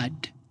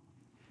blood.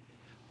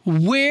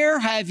 Where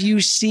have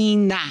you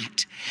seen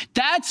that?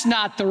 That's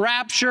not the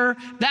rapture.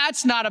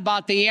 That's not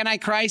about the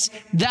Antichrist.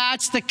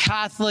 That's the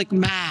Catholic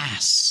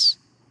Mass.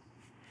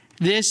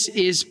 This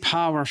is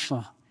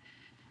powerful.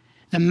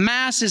 The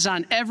Mass is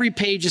on every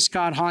page, as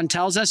Scott Hahn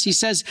tells us. He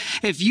says,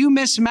 if you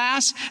miss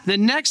Mass, the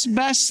next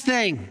best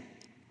thing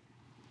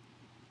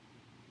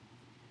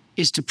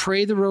is to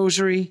pray the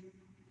Rosary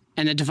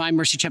and the Divine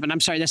Mercy Chaplet.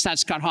 I'm sorry, that's not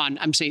Scott Hahn.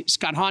 I'm saying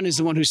Scott Hahn is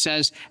the one who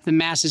says the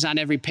Mass is on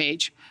every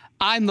page.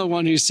 I'm the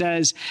one who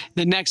says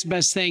the next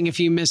best thing if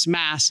you miss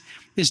Mass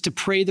is to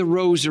pray the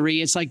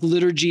rosary. It's like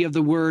liturgy of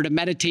the word, a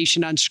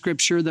meditation on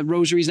Scripture. The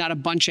rosary is not a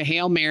bunch of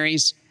Hail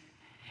Marys.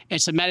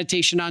 It's a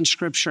meditation on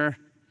Scripture.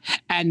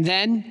 And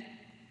then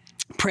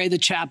pray the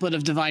Chaplet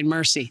of Divine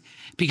Mercy,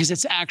 because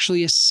it's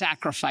actually a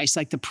sacrifice,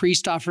 like the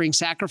priest offering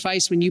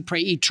sacrifice. When you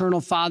pray,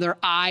 Eternal Father,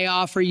 I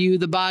offer you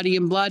the body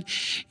and blood,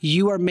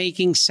 you are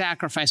making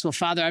sacrifice. Well,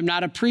 Father, I'm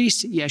not a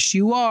priest. Yes,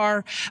 you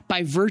are.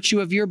 By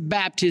virtue of your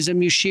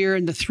baptism, you share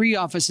in the three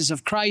offices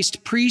of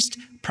Christ: priest,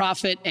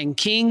 prophet, and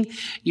king.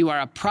 You are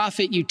a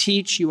prophet, you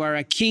teach. You are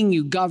a king,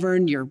 you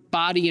govern your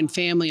body and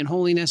family and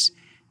holiness.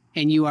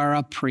 And you are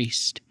a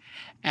priest.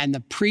 And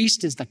the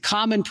priest is the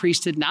common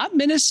priesthood, not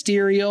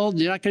ministerial.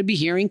 You're not going to be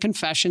hearing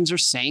confessions or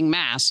saying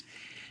Mass.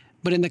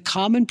 But in the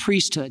common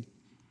priesthood,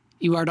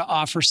 you are to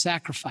offer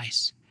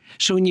sacrifice.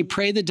 So when you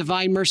pray the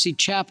Divine Mercy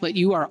Chaplet,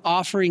 you are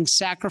offering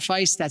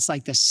sacrifice. That's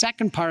like the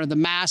second part of the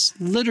Mass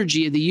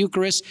liturgy of the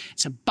Eucharist.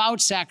 It's about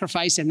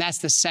sacrifice, and that's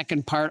the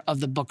second part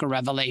of the book of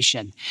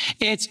Revelation.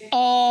 It's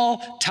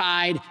all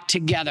tied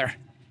together.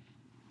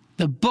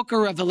 The book of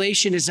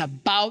Revelation is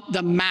about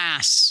the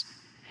Mass.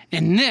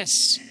 And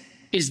this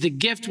is the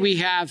gift we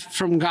have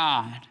from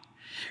God.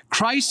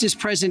 Christ is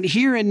present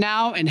here and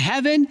now in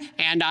heaven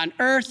and on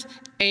earth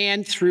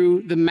and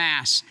through the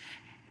Mass.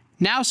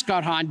 Now,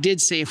 Scott Hahn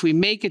did say, if we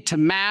make it to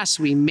Mass,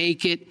 we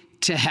make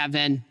it to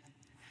heaven.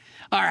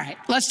 All right,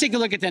 let's take a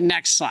look at the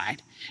next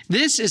slide.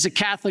 This is a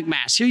Catholic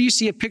Mass. Here you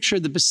see a picture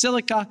of the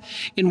Basilica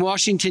in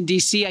Washington,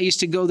 D.C. I used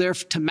to go there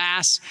to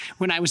Mass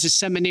when I was a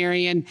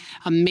seminarian.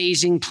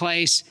 Amazing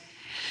place.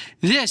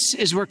 This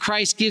is where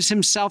Christ gives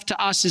himself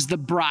to us as the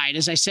bride.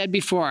 As I said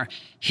before,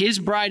 his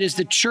bride is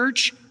the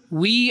church.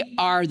 We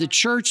are the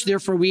church,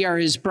 therefore we are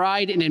his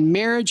bride. And in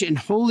marriage and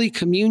Holy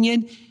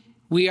Communion,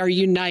 we are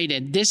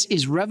united. This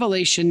is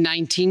Revelation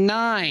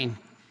 19:9.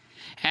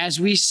 As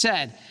we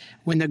said,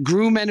 when the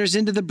groom enters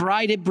into the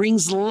bride, it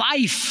brings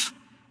life,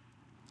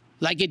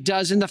 like it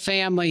does in the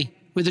family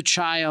with a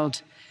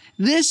child.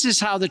 This is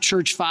how the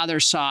church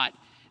fathers saw it.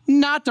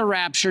 Not the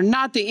rapture,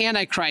 not the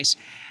Antichrist.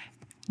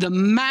 The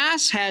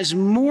Mass has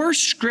more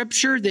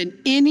Scripture than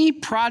any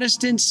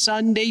Protestant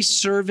Sunday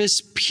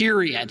service,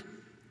 period.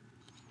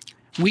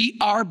 We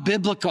are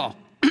biblical,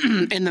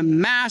 and the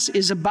Mass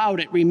is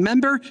about it.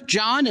 Remember,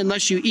 John,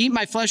 unless you eat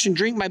my flesh and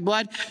drink my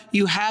blood,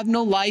 you have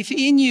no life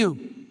in you.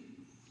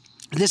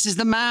 This is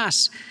the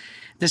Mass.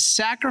 The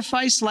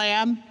sacrificed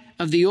lamb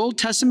of the Old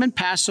Testament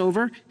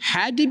Passover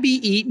had to be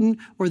eaten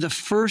or the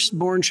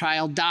firstborn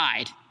child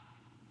died.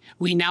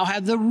 We now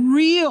have the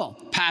real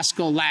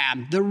Paschal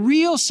Lamb, the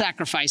real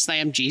sacrifice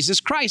lamb, Jesus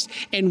Christ,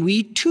 and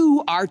we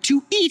too are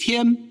to eat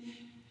him,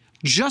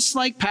 just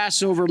like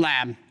Passover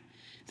lamb.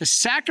 The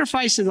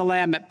sacrifice of the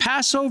lamb at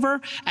Passover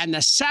and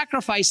the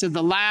sacrifice of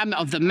the lamb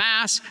of the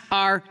Mass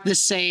are the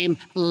same.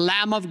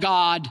 Lamb of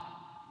God,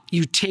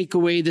 you take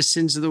away the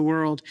sins of the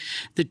world.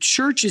 The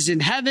church is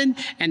in heaven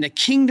and the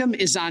kingdom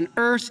is on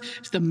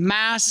earth. The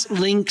Mass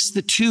links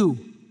the two.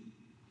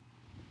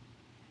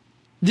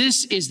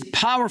 This is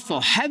powerful,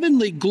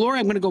 heavenly glory.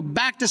 I'm going to go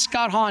back to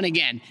Scott Hahn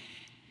again.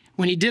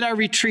 When he did our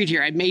retreat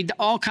here, I made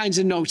all kinds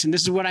of notes, and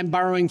this is what I'm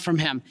borrowing from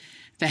him.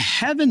 The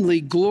heavenly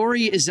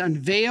glory is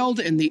unveiled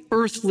in the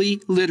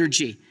earthly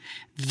liturgy.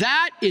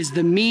 That is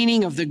the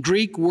meaning of the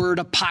Greek word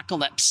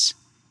apocalypse.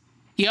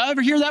 You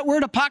ever hear that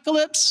word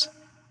apocalypse?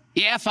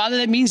 Yeah, Father,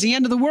 that means the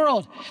end of the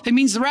world. That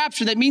means the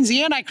rapture. That means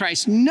the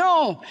Antichrist.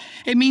 No,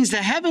 it means the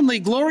heavenly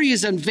glory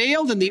is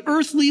unveiled in the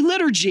earthly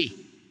liturgy.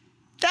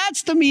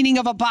 That's the meaning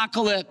of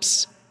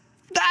apocalypse.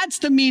 That's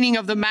the meaning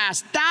of the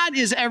Mass. That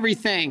is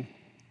everything.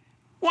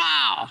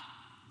 Wow.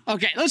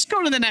 Okay, let's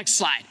go to the next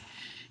slide.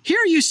 Here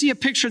you see a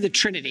picture of the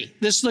Trinity.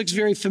 This looks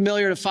very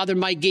familiar to Father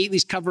Mike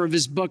Gately's cover of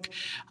his book,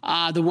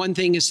 The One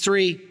Thing is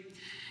Three.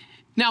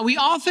 Now, we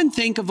often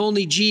think of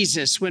only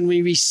Jesus when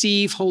we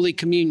receive Holy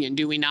Communion,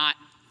 do we not?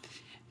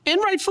 And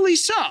rightfully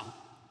so, all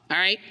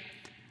right?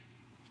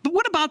 But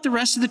what about the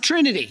rest of the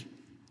Trinity?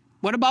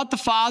 What about the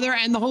Father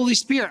and the Holy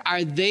Spirit?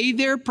 Are they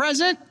there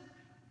present?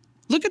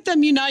 Look at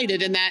them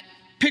united in that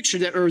picture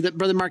that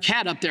Brother Mark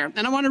had up there.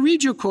 And I want to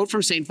read you a quote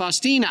from St.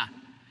 Faustina.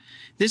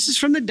 This is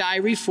from the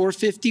Diary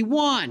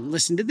 451.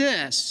 Listen to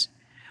this.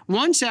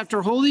 Once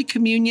after Holy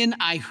Communion,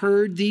 I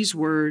heard these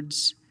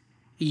words,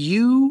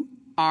 "You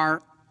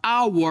are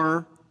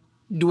our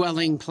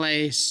dwelling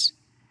place."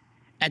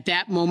 At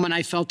that moment,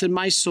 I felt in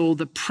my soul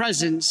the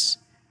presence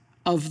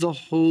of the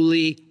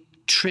Holy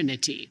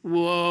Trinity.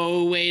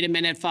 Whoa, wait a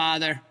minute,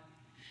 Father.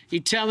 You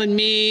telling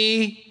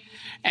me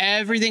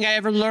everything I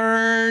ever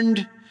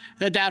learned,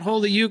 that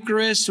Holy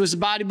Eucharist was the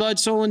body, blood,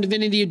 soul, and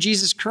divinity of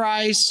Jesus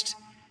Christ,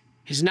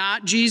 is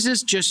not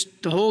Jesus,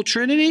 just the whole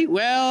Trinity?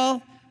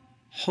 Well,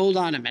 hold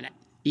on a minute.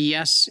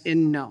 Yes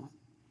and no.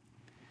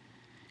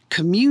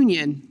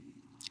 Communion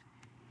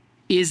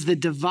is the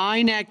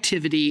divine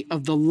activity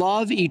of the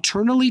love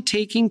eternally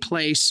taking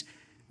place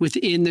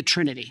within the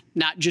Trinity,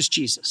 not just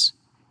Jesus.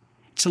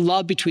 It's a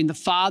love between the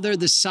Father,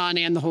 the Son,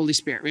 and the Holy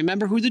Spirit.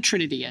 Remember who the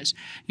Trinity is.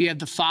 You have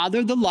the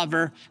Father, the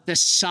lover, the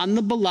Son,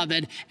 the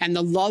beloved, and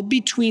the love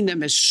between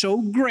them is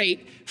so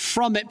great,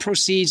 from it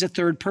proceeds a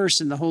third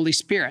person, the Holy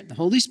Spirit. The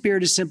Holy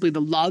Spirit is simply the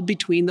love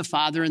between the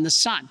Father and the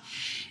Son.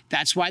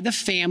 That's why the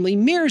family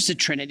mirrors the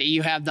Trinity.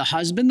 You have the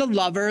husband, the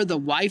lover, the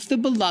wife, the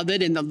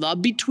beloved, and the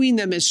love between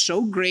them is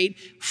so great,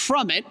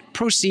 from it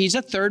proceeds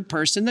a third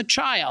person, the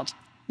child.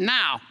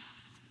 Now,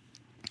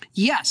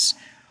 yes,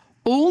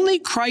 only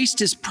Christ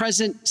is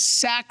present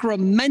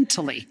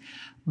sacramentally,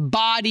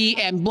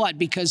 body and blood,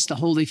 because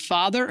God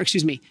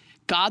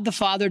the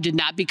Father did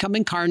not become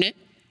incarnate,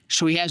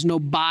 so he has no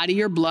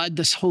body or blood.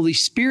 The Holy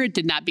Spirit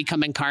did not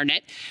become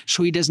incarnate,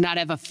 so he does not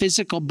have a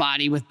physical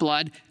body with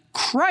blood.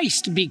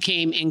 Christ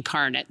became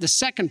incarnate, the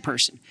second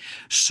person.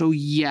 So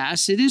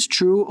yes, it is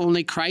true,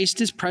 only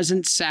Christ is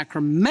present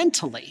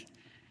sacramentally,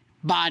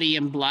 body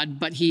and blood,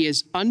 but he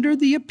is under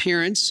the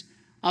appearance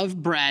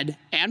of bread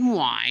and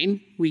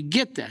wine. We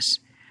get this.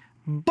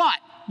 But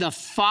the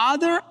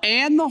Father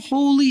and the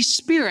Holy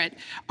Spirit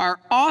are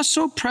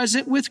also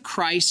present with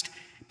Christ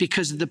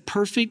because of the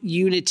perfect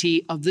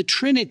unity of the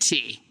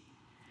Trinity.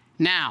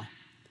 Now,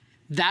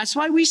 that's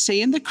why we say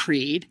in the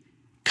Creed,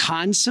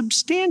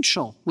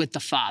 consubstantial with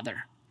the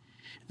Father.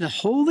 The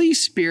Holy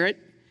Spirit,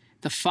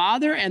 the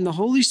Father and the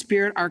Holy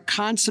Spirit are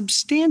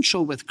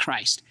consubstantial with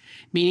Christ,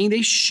 meaning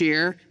they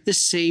share the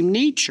same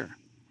nature.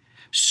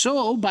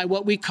 So by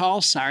what we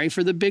call, sorry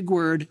for the big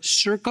word,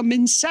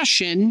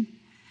 circumcision,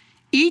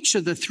 each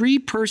of the three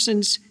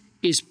persons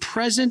is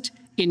present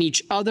in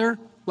each other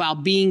while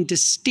being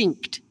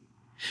distinct.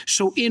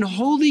 So in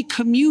Holy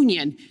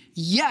Communion,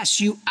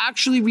 yes, you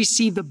actually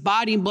receive the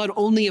body and blood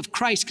only of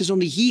Christ because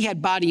only he had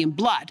body and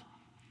blood.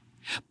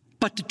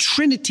 But the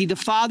Trinity, the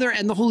Father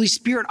and the Holy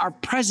Spirit, are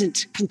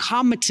present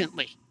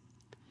concomitantly.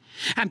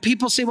 And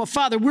people say, well,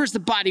 Father, where's the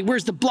body?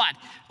 Where's the blood?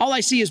 All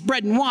I see is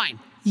bread and wine.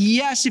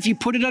 Yes, if you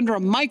put it under a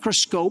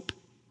microscope,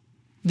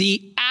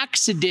 the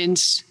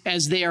accidents,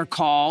 as they are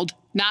called,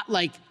 not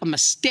like a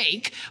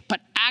mistake,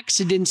 but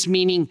accidents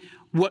meaning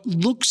what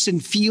looks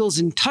and feels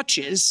and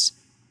touches,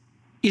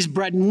 is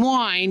bread and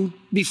wine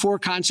before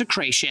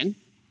consecration.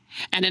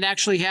 And it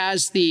actually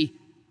has the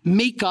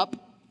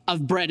makeup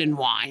of bread and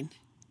wine.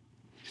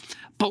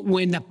 But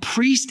when the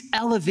priest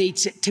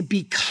elevates it to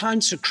be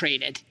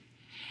consecrated,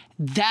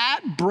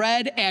 that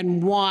bread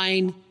and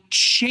wine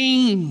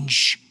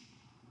change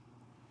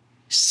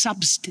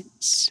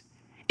substance.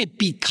 It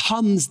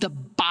becomes the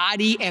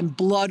body and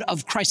blood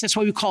of Christ. That's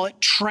why we call it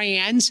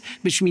trans,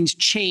 which means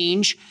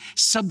change,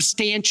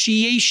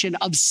 substantiation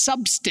of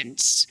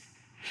substance.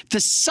 The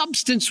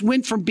substance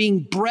went from being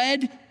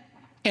bread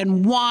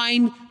and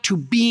wine to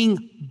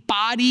being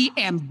body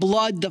and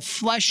blood, the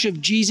flesh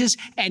of Jesus.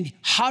 And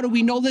how do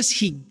we know this?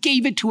 He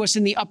gave it to us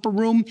in the upper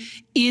room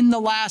in the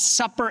Last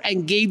Supper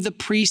and gave the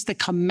priest the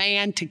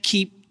command to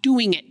keep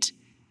doing it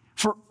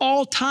for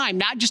all time,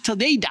 not just till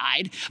they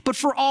died, but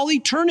for all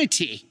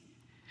eternity.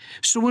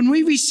 So when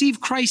we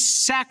receive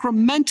Christ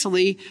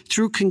sacramentally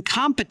through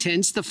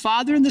concomitance, the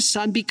Father and the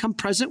Son become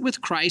present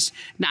with Christ,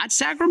 not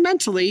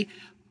sacramentally,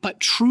 but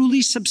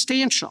truly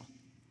substantial.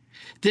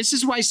 This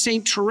is why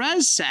St.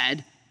 Therese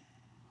said,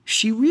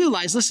 she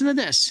realized, listen to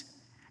this,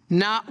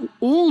 not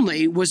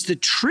only was the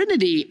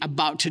Trinity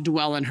about to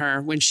dwell in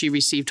her when she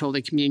received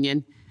Holy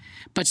Communion,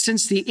 but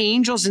since the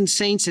angels and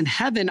saints in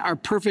heaven are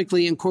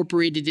perfectly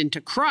incorporated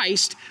into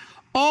Christ,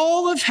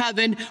 all of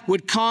heaven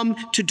would come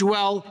to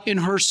dwell in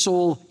her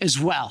soul as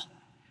well.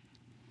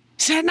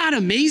 Is that not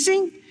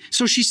amazing?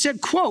 So she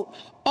said, quote,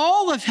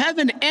 all of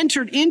heaven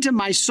entered into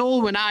my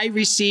soul when I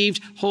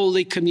received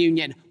Holy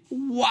Communion.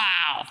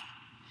 Wow.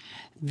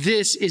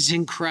 This is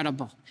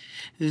incredible.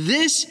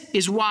 This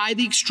is why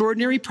the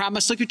extraordinary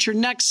promise, look at your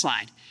next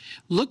slide.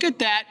 Look at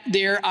that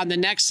there on the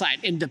next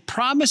slide. In the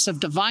promise of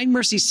Divine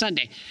Mercy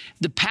Sunday,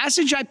 the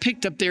passage I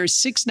picked up there is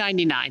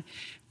 699.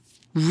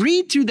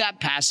 Read through that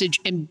passage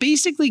and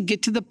basically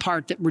get to the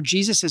part that where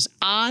Jesus says,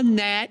 on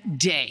that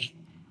day,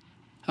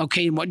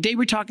 okay, and what day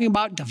we're talking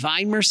about?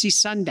 Divine Mercy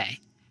Sunday.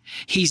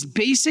 He's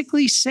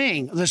basically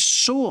saying the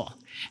soul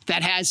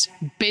that has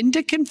been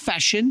to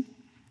confession,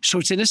 so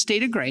it's in a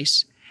state of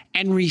grace,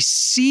 and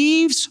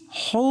receives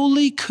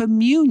Holy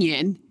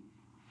Communion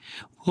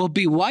will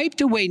be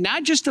wiped away,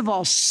 not just of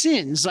all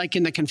sins like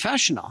in the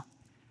confessional,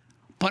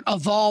 but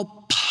of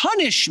all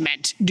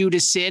punishment due to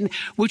sin,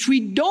 which we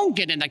don't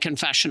get in the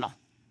confessional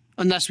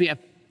unless we have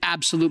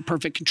absolute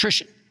perfect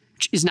contrition,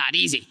 which is not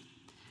easy.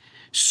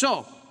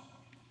 So,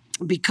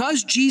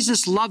 because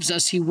Jesus loves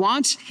us, he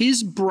wants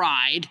his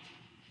bride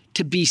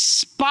to be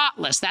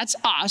spotless, that's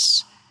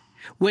us,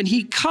 when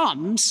he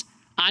comes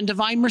on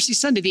Divine Mercy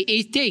Sunday, the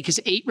 8th day, because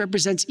 8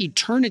 represents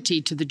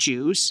eternity to the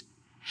Jews.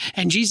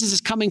 And Jesus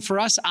is coming for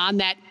us on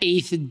that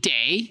 8th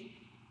day,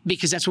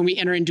 because that's when we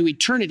enter into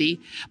eternity,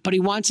 but he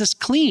wants us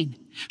clean.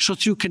 So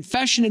through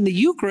confession in the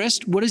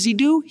Eucharist, what does he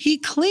do? He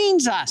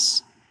cleans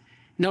us.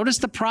 Notice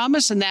the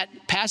promise in that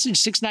passage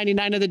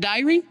 699 of the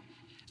diary.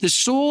 The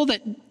soul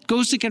that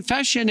goes to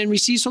confession and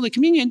receives Holy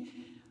Communion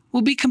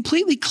will be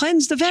completely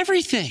cleansed of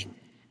everything.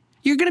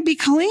 You're going to be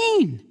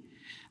clean.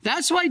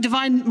 That's why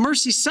Divine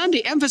Mercy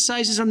Sunday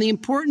emphasizes on the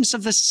importance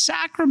of the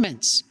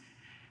sacraments,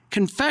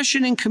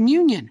 confession and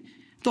communion.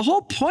 The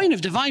whole point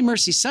of Divine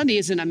Mercy Sunday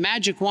isn't a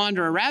magic wand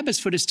or a rabbit's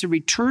foot. It's to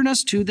return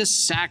us to the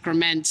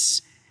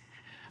sacraments.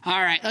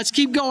 All right, let's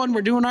keep going.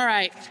 We're doing all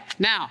right.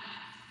 Now,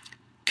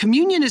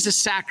 communion is a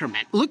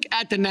sacrament. Look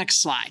at the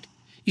next slide.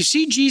 You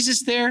see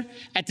Jesus there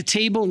at the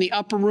table in the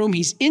upper room.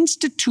 He's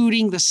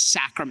instituting the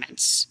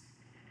sacraments.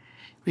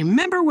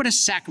 Remember what a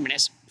sacrament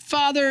is.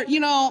 Father,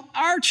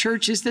 our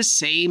church is the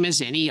same as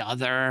any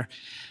other.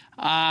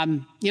 My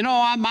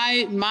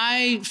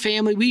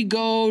family, we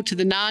go to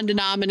the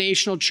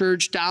non-denominational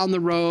church down the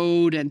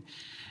road, and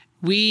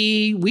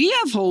we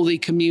have Holy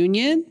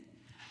Communion.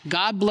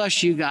 God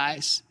bless you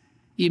guys.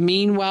 You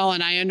mean well,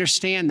 and I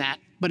understand that,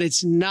 but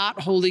it's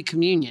not Holy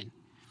Communion.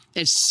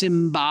 It's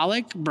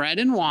symbolic bread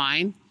and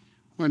wine,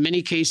 or in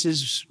many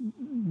cases,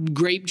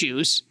 grape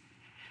juice.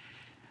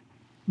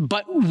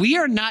 But we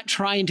are not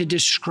trying to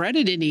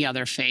discredit any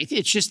other faith.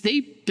 It's just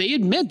they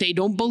admit they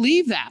don't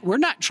believe that. We're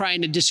not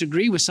trying to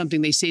disagree with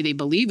something they say they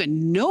believe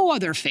in. No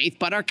other faith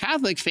but our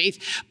Catholic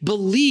faith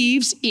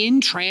believes in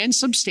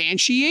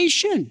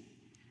transubstantiation.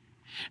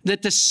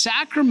 That the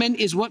sacrament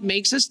is what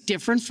makes us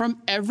different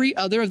from every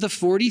other of the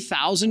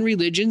 40,000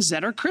 religions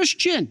that are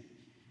Christian.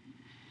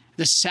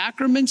 The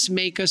sacraments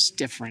make us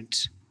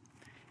different.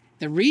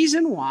 The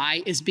reason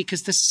why is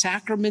because the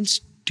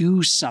sacraments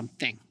do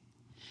something.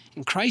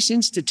 And Christ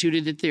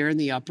instituted it there in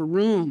the upper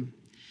room.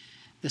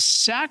 The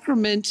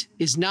sacrament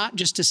is not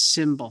just a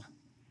symbol.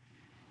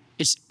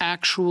 It's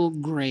actual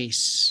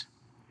grace.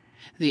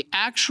 The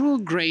actual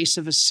grace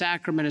of a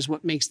sacrament is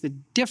what makes the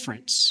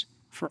difference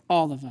for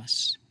all of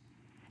us.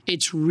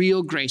 It's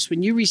real grace.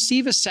 When you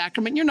receive a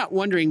sacrament, you're not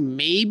wondering,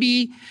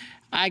 maybe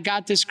I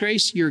got this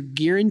grace. You're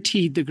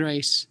guaranteed the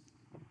grace.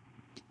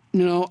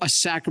 A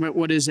sacrament,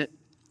 what is it?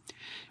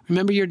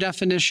 Remember your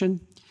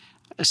definition?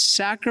 A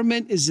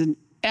sacrament is an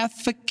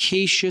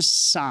efficacious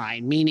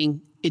sign,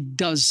 meaning it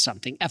does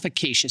something.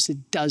 Efficacious,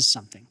 it does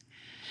something.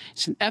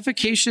 It's an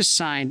efficacious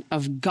sign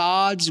of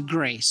God's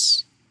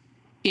grace,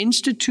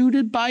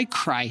 instituted by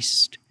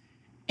Christ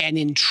and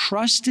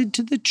entrusted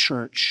to the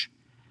church,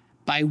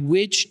 by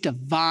which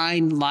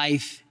divine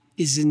life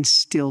is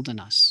instilled in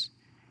us.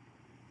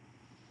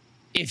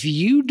 If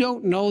you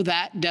don't know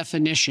that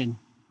definition,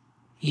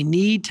 you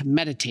need to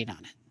meditate on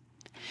it.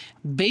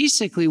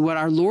 Basically, what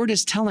our Lord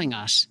is telling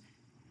us,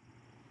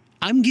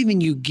 I'm giving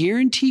you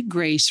guaranteed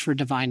grace for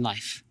divine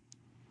life,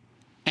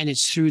 and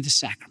it's through the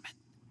sacrament.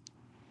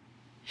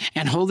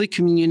 And Holy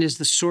Communion is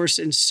the source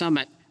and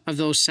summit of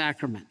those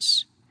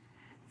sacraments.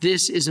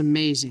 This is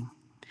amazing.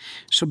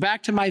 So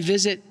back to my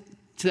visit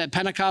to that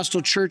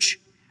Pentecostal church,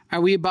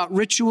 are we about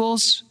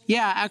rituals?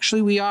 Yeah,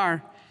 actually we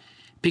are,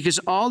 because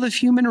all of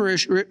human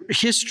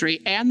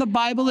history and the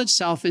Bible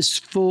itself is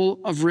full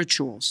of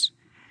rituals.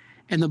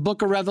 In the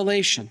book of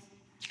Revelation,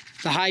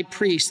 the high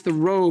priest, the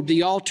robe,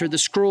 the altar, the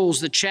scrolls,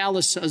 the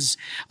chalices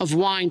of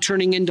wine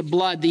turning into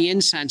blood, the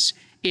incense,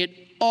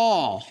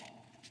 all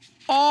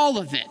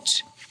of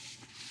it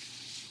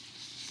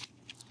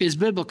is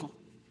biblical.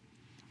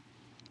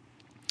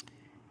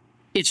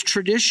 It's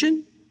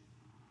tradition,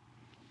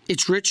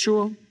 it's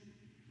ritual,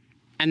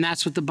 and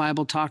that's what the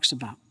Bible talks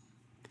about.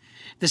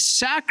 The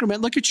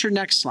sacrament, look at your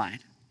next slide.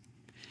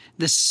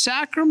 The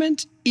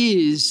sacrament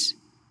is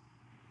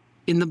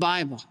in the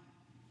Bible.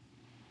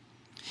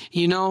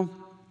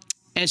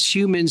 As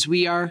humans,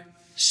 we are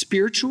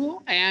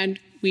spiritual and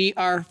we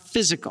are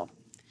physical.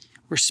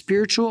 We're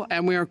spiritual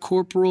and we are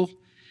corporal.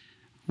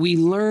 We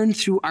learn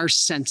through our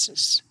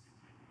senses.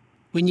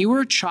 When you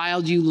were a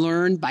child, you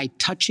learned by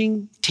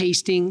touching,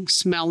 tasting,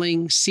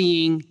 smelling,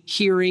 seeing,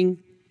 hearing.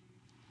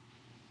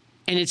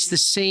 And it's the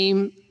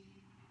same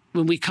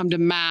when we come to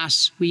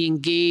Mass, we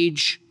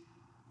engage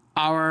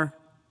our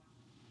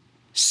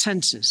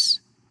senses.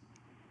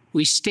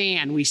 We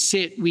stand, we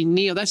sit, we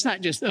kneel. That's not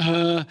just,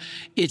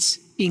 it's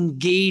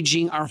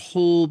engaging our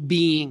whole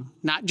being,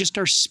 not just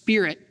our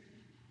spirit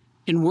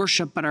in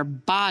worship, but our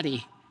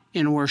body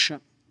in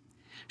worship.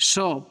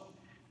 So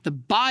the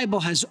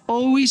Bible has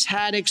always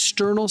had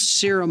external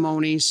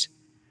ceremonies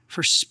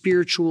for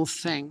spiritual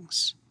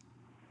things.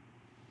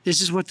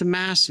 This is what the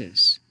Mass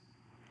is.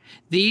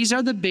 These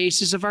are the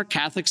basis of our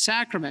Catholic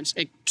sacraments,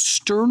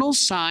 external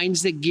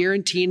signs that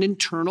guarantee an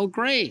internal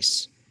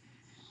grace.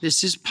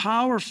 This is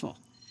powerful.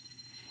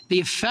 The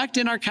effect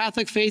in our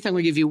Catholic faith, I'm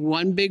going to give you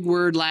one big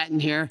word,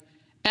 Latin here,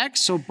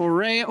 ex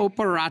opere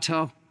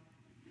operato.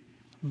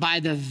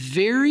 By the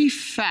very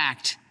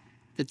fact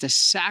that the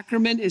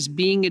sacrament is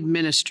being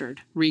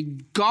administered,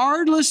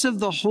 regardless of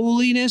the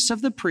holiness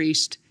of the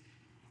priest,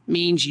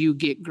 means you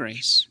get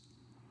grace.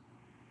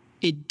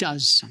 It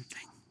does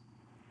something.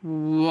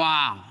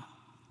 Wow.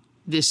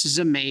 This is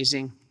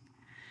amazing.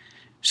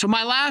 So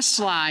my last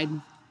slide,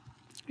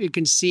 you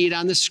can see it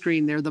on the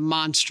screen there, the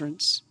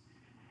monstrance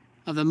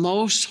of the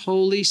most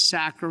holy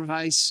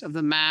sacrifice of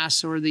the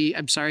Mass, or the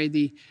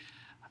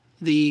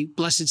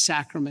Blessed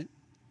Sacrament.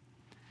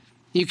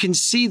 You can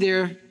see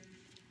there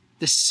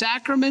The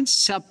sacraments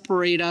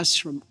separate us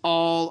from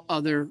all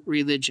other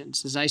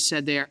religions. As I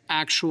said, they are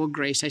actual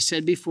grace. I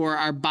said before,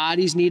 our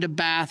bodies need a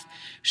bath,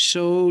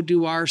 so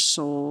do our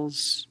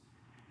souls.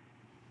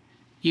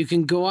 You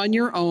can go on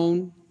your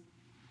own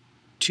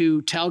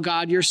to tell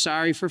God you're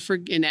sorry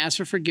and ask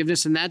for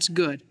forgiveness, and that's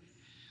good.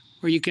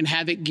 Or you can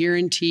have it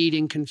guaranteed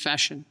in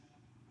confession.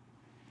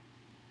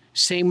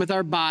 Same with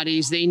our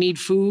bodies. They need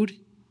food,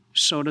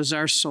 so does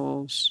our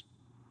souls.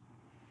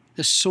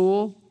 The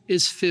soul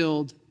is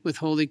filled with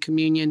Holy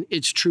Communion.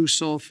 It's true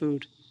soul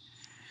food.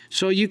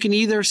 So you can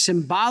either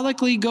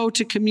symbolically go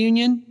to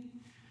communion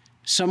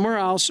somewhere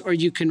else, or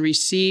you can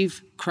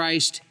receive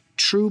Christ's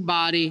true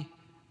body,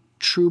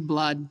 true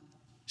blood,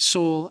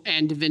 soul,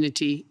 and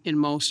divinity in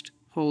most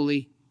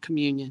Holy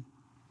Communion.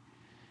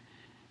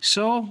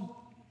 So,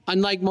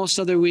 unlike most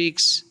other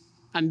weeks,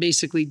 I'm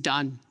basically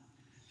done.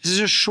 This is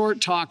a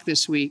short talk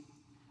this week,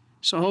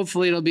 so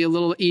hopefully it'll be a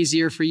little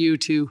easier for you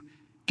to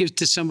give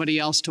to somebody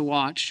else to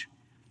watch.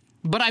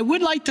 But I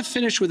would like to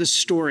finish with a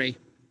story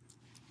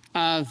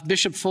of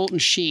Bishop Fulton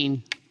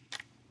Sheen.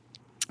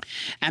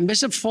 And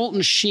Bishop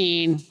Fulton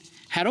Sheen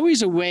had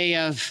always a way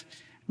of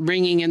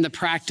bringing in the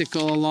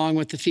practical along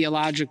with the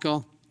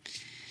theological.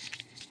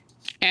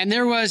 And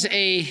there was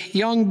a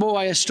young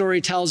boy, a story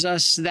tells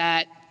us,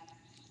 that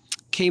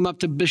came up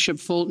to Bishop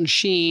Fulton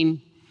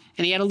Sheen,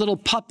 and he had a little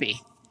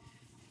puppy.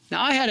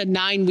 Now, I had a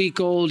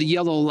 9-week-old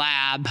yellow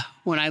lab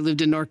when I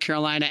lived in North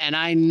Carolina, and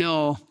I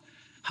know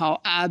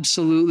how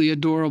absolutely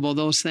adorable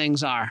those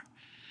things are.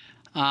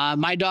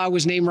 My dog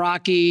was named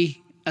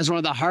Rocky. As one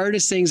of the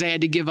hardest things I had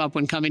to give up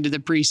when coming to the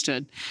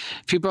priesthood.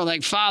 People are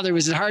like, Father,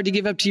 was it hard to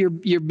give up to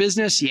your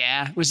business?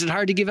 Yeah. Was it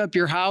hard to give up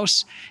your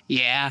house?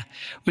 Yeah.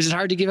 Was it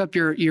hard to give up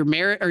your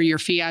marriage or your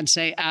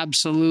fiance?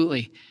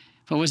 Absolutely.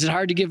 But was it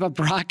hard to give up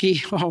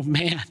Rocky? Oh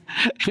man,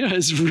 it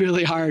was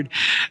really hard.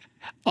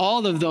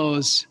 All of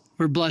those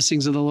were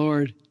blessings of the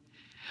Lord.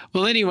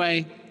 Well,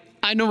 anyway,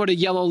 I know what a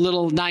yellow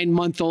little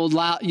 9-month-old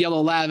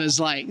yellow lab is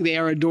like. They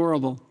are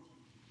adorable.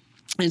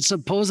 And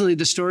supposedly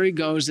the story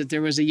goes that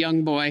there was a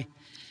young boy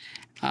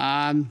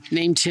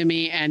named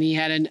Timmy, and he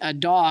had a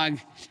dog,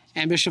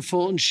 and Bishop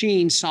Fulton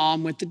Sheen saw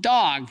him with the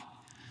dog.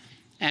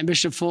 And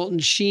Bishop Fulton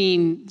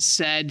Sheen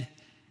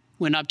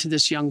went up to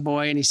this young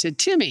boy, and he said,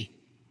 Timmy,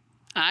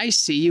 I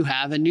see you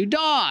have a new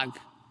dog.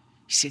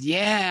 He said,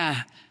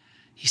 yeah.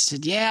 He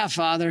said, yeah,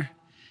 Father.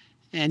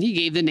 And he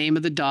gave the name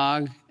of the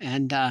dog,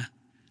 and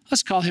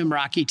let's call him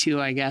Rocky too,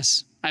 I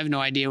guess. I have no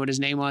idea what his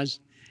name was.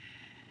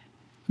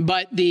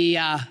 But the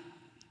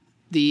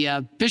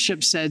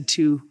bishop said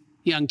to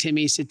young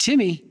Timmy, he said,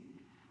 Timmy,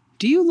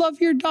 do you love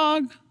your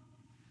dog?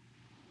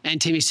 And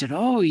Timmy said,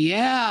 oh,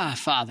 yeah,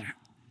 Father.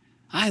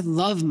 I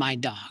love my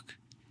dog.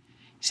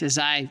 He says,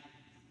 I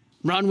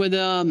run with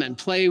him and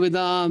play with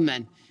him,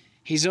 and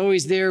he's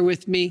always there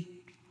with me.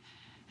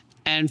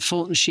 And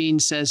Fulton Sheen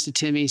says to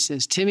Timmy, he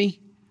says, Timmy,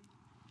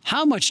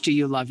 how much do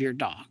you love your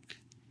dog?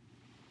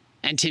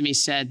 And Timmy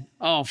said,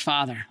 oh,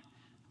 Father,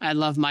 I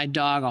love my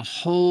dog a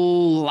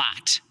whole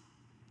lot.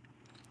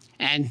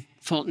 And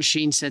Fulton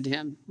Sheen said to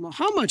him, well,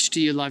 how much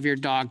do you love your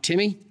dog,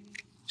 Timmy? He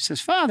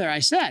says, Father, I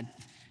said.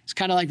 It's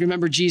kind of like,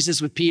 remember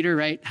Jesus with Peter,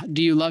 right?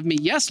 Do you love me?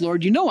 Yes,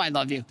 Lord, you know I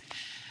love you.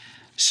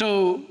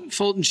 So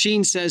Fulton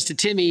Sheen says to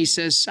Timmy, he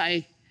says,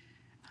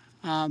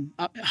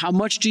 how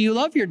much do you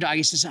love your dog?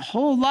 He says, a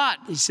whole lot.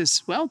 He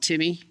says, well,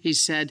 Timmy, he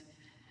said,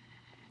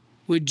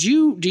 do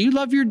you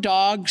love your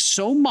dog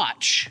so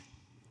much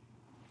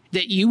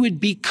that you would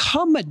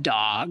become a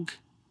dog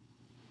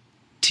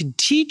to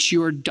teach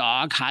your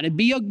dog how to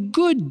be a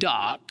good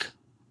dog?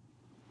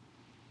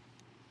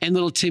 And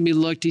little Timmy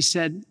looked, he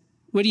said,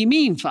 what do you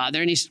mean, Father?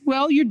 And he said,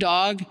 well, your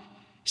dog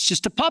is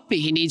just a puppy.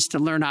 He needs to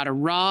learn how to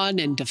run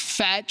and to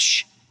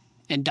fetch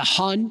and to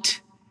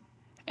hunt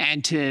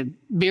and to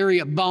bury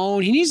a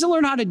bone. He needs to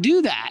learn how to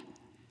do that.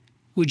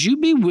 Would you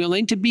be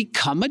willing to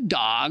become a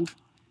dog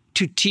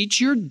to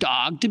teach your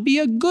dog to be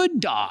a good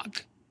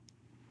dog?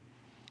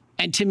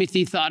 And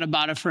Timothy thought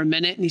about it for a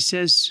minute, and he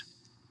says,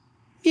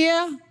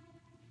 yeah,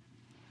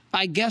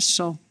 I guess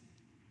so.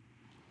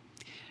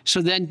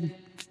 So then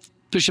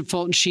Bishop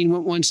Fulton Sheen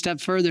went one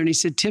step further, and he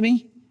said,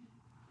 Timmy,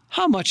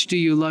 how much do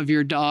you love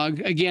your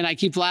dog? Again, I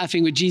keep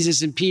laughing with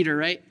Jesus and Peter,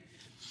 right?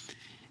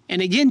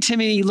 And again,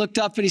 Timmy looked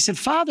up and he said,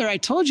 Father, I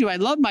told you I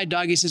love my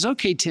dog. He says,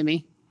 okay,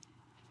 Timmy,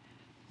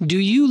 do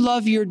you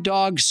love your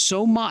dog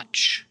so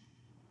much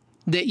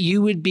that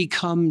you would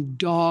become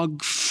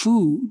dog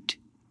food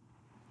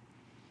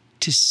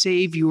to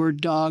save your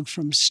dog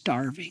from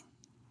starving,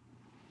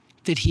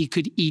 that he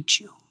could eat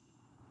you?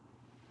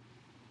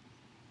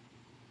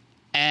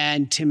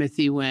 And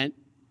Timothy went,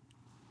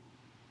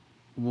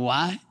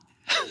 what?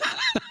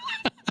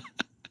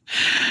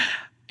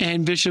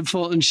 And Bishop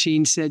Fulton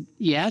Sheen said,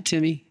 yeah,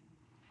 Timmy,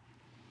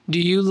 do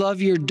you love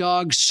your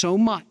dog so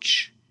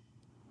much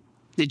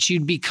that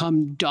you'd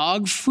become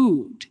dog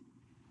food,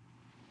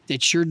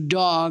 that your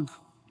dog,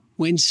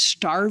 when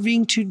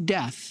starving to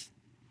death,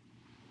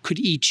 could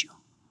eat you?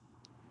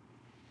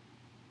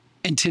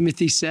 And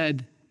Timothy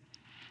said,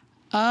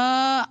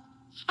 I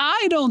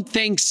don't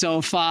think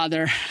so,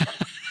 Father.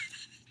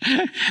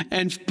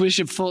 And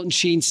Bishop Fulton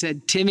Sheen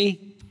said,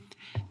 Timmy,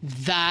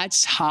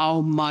 that's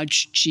how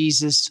much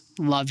Jesus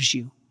loves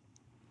you.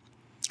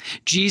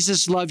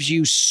 Jesus loves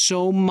you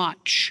so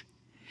much.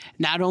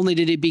 Not only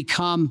did he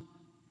become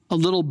a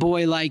little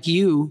boy like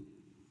you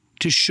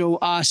to show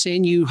us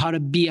and you how to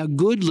be a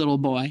good little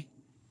boy,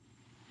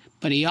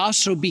 but he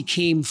also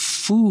became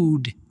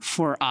food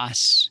for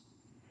us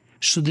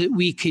so that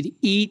we could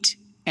eat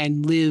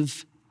and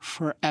live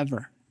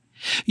forever.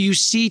 You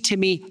see, to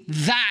me,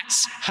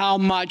 that's how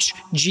much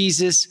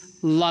Jesus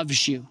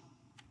loves you.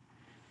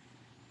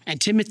 And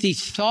Timothy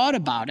thought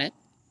about it,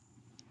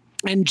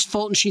 and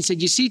Fulton Sheen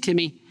said, you see,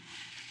 Timmy,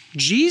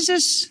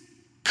 Jesus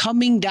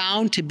coming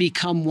down to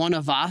become one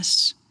of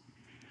us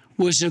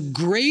was a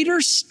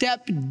greater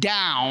step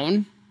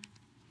down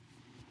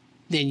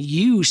than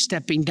you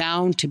stepping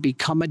down to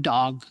become a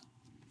dog.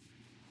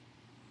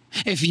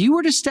 If you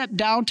were to step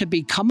down to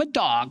become a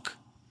dog,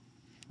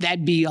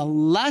 that'd be a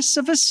less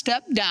of a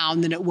step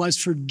down than it was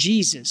for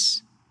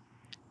Jesus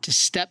to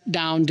step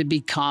down to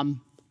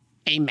become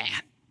a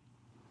man.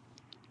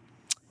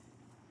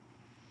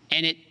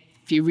 And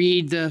if you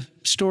read the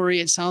story,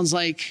 it sounds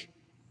like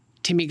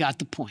Timmy got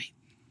the point.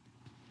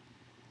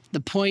 The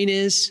point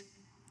is,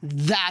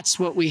 that's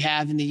what we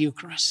have in the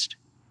Eucharist.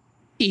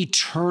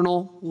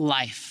 Eternal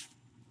life.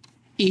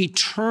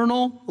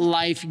 Eternal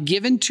life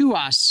given to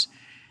us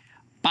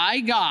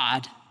by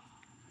God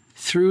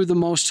through the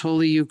Most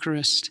Holy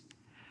Eucharist.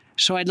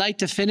 So I'd like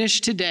to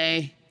finish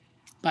today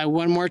by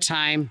one more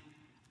time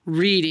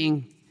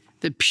reading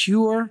the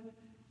pure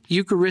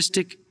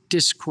Eucharistic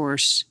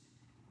discourse,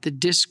 the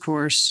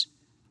discourse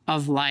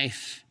of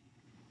life.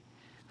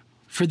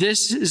 For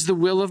this is the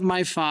will of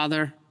my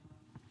Father.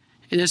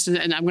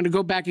 And I'm going to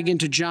go back again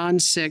to John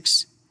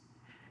 6.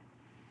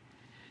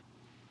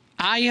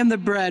 I am the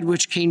bread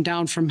which came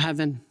down from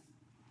heaven.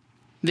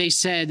 They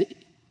said,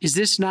 is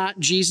this not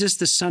Jesus,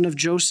 the son of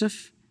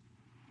Joseph,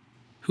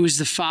 who is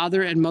the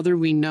father and mother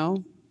we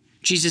know?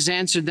 Jesus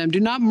answered them,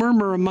 do not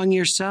murmur among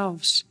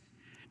yourselves.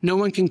 No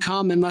one can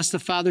come unless the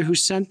Father who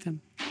sent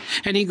them.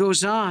 And he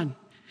goes on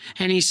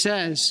and he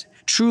says,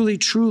 truly,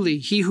 truly,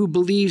 he who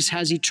believes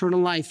has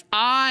eternal life.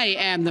 I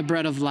am the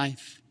bread of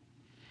life.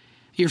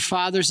 Your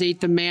fathers ate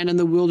the manna in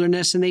the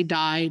wilderness and they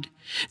died.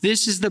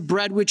 This is the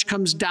bread which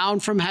comes down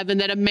from heaven,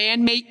 that a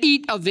man may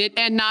eat of it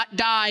and not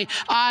die.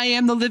 I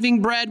am the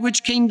living bread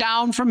which came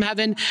down from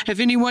heaven. If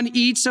anyone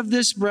eats of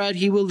this bread,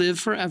 he will live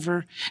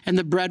forever. And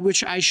the bread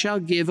which I shall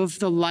give of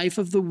the life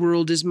of the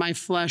world is my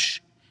flesh.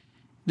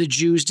 The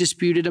Jews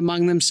disputed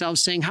among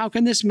themselves, saying, how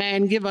can this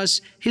man give us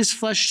his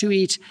flesh to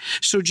eat?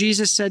 So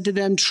Jesus said to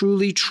them,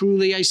 truly,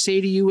 truly, I say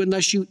to you,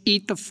 unless you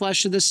eat the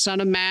flesh of the Son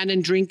of Man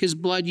and drink his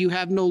blood, you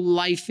have no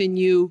life in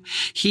you.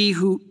 He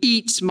who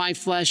eats my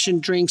flesh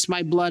and drinks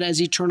my blood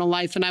has eternal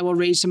life, and I will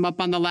raise him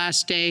up on the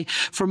last day.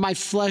 For my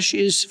flesh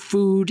is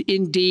food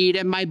indeed,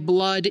 and my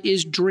blood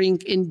is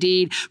drink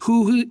indeed.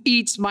 Who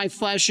eats my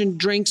flesh and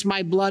drinks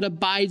my blood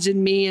abides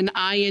in me, and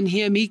I in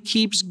him. He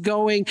keeps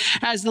going.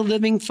 As the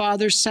living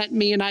Father sent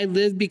me, and I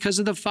live because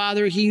of the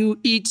Father. He who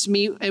eats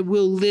me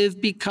will live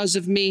because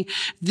of me.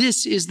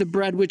 This is the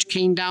bread which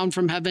came down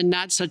from heaven,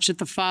 not such that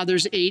the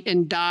fathers ate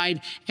and died,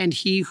 and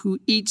he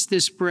who eats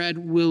this bread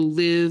will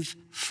live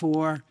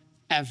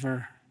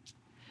forever.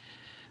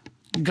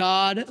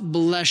 God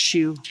bless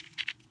you,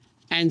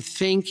 and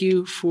thank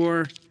you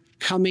for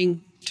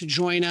coming to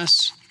join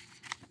us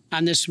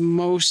on this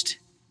most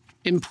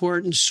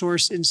important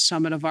source and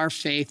summit of our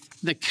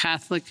faith, the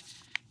Catholic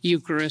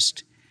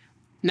Eucharist.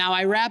 Now,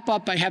 I wrap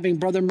up by having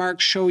Brother Mark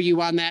show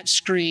you on that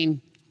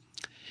screen.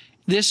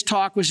 This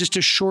talk was just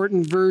a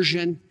shortened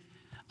version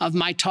of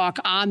my talk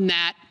on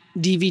that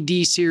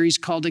DVD series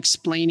called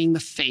Explaining the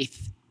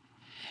Faith.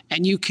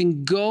 And you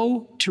can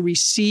go to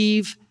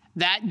receive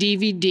that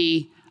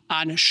DVD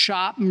on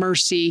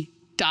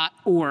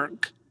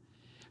shopmercy.org.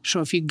 So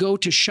if you go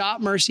to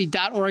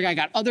shopmercy.org, I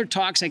got other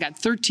talks. I got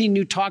 13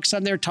 new talks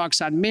on there,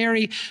 talks on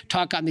Mary,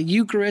 talk on the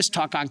Eucharist,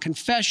 talk on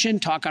confession,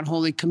 talk on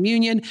Holy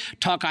Communion,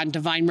 talk on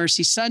Divine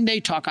Mercy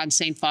Sunday, talk on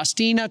St.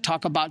 Faustina,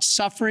 talk about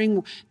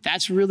suffering.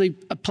 That's really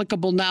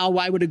applicable now.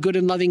 Why would a good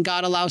and loving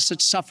God allow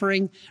such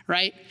suffering,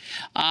 right?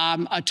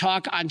 A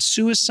talk on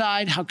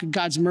suicide. How could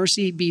God's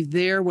mercy be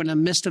there when in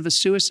the midst of a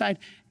suicide?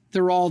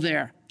 They're all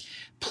there.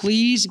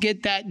 Please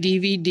get that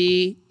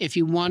DVD if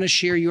you want to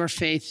share your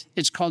faith.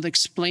 It's called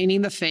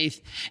Explaining the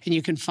Faith, and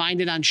you can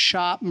find it on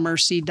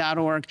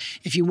shopmercy.org.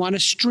 If you want to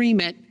stream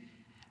it,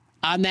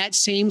 on that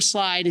same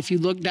slide, if you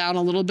look down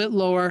a little bit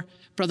lower,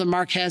 Brother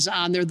Mark has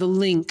on there the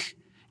link.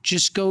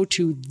 Just go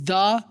to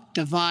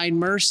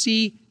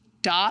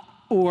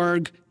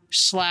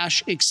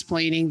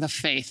thedivinemercy.org/explaining the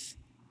faith.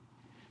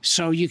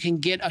 So you can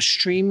get a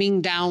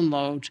streaming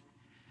download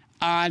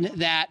on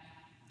that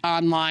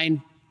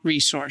online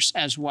resource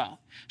as well.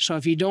 So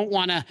if you don't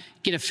want to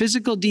get a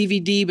physical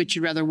DVD, but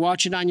you'd rather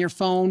watch it on your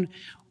phone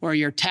or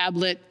your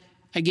tablet,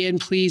 again,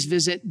 please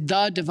visit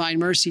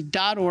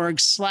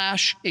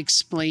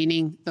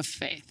thedivinemercy.org/explaining the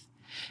faith.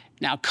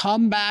 Now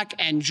come back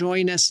and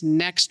join us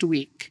next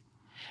week,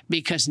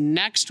 because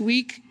next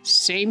week,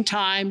 same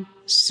time,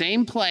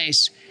 same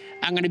place,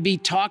 I'm going to be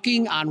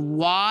talking on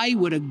why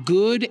would a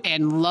good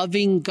and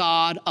loving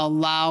God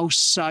allow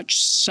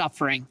such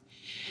suffering.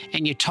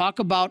 And you talk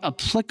about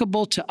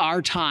applicable to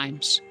our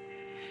times,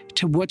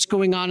 to what's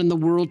going on in the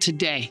world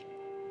today.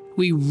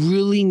 We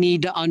really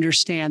need to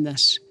understand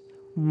this.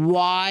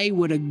 Why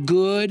would a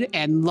good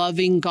and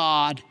loving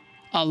God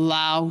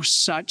allow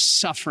such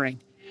suffering?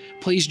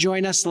 Please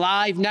join us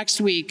live next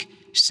week,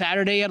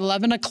 Saturday at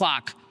 11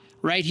 o'clock,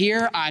 right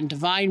here on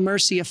Divine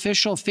Mercy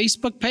official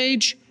Facebook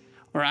page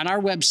or on our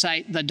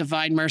website,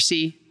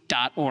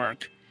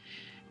 thedivinemercy.org.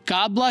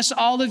 God bless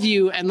all of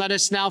you, and let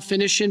us now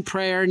finish in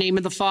prayer. In the name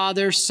of the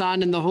Father,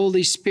 Son, and the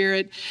Holy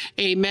Spirit.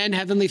 Amen.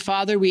 Heavenly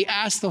Father, we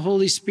ask the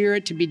Holy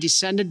Spirit to be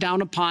descended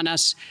down upon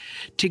us,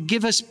 to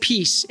give us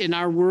peace in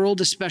our world,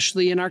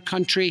 especially in our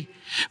country.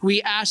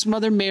 We ask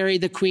Mother Mary,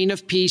 the Queen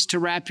of Peace, to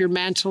wrap your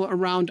mantle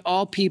around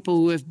all people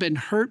who have been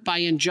hurt by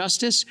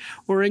injustice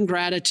or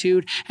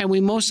ingratitude. And we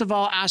most of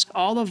all ask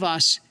all of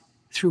us,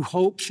 through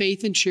hope,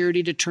 faith, and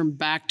charity, to turn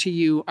back to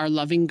you, our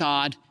loving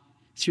God,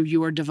 through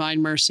your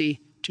divine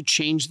mercy, to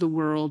change the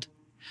world.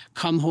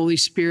 Come, Holy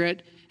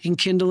Spirit, and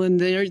kindle in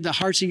the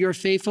hearts of your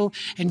faithful,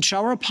 and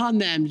shower upon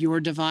them your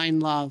divine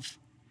love.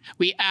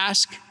 We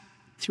ask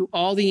through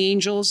all the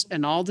angels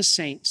and all the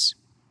saints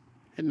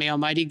that may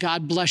Almighty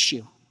God bless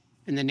you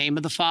in the name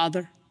of the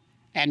Father,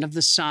 and of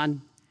the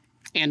Son,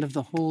 and of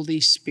the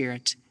Holy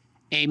Spirit.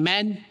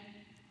 Amen.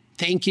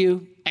 Thank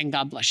you, and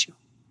God bless you.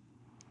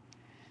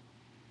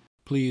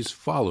 Please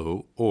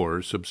follow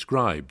or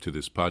subscribe to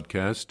this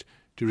podcast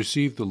to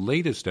receive the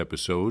latest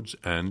episodes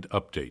and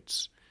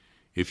updates.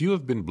 If you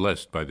have been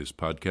blessed by this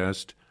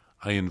podcast,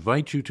 I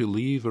invite you to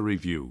leave a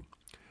review.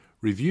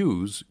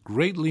 Reviews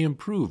greatly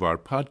improve our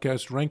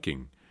podcast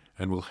ranking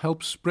and will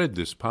help spread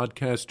this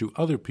podcast to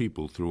other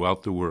people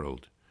throughout the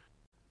world.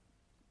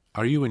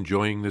 Are you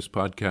enjoying this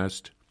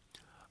podcast?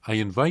 I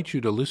invite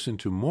you to listen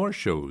to more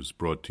shows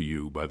brought to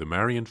you by the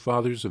Marian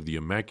Fathers of the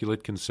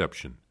Immaculate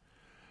Conception.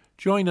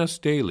 Join us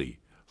daily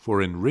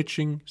for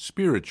enriching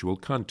spiritual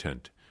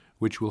content,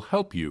 which will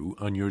help you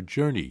on your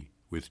journey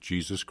with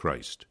Jesus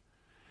Christ.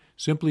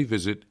 Simply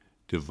visit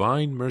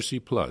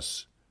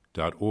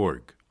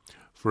DivineMercyPlus.org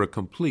for a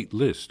complete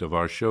list of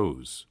our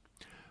shows.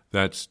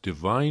 That's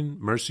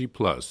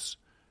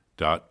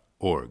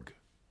DivineMercyPlus.org.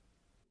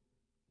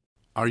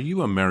 Are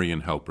you a Marian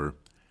helper?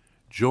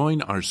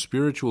 Join our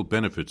Spiritual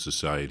Benefit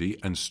Society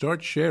and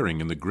start sharing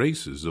in the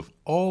graces of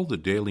all the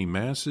daily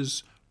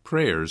masses,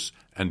 prayers,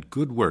 and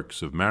good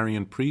works of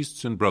Marian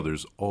priests and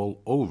brothers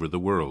all over the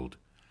world.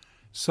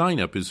 Sign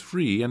up is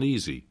free and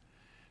easy.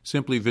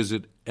 Simply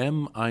visit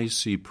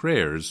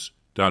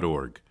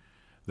micprayers.org.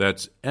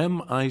 That's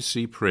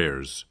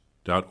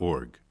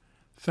micprayers.org.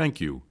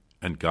 Thank you,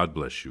 and God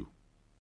bless you.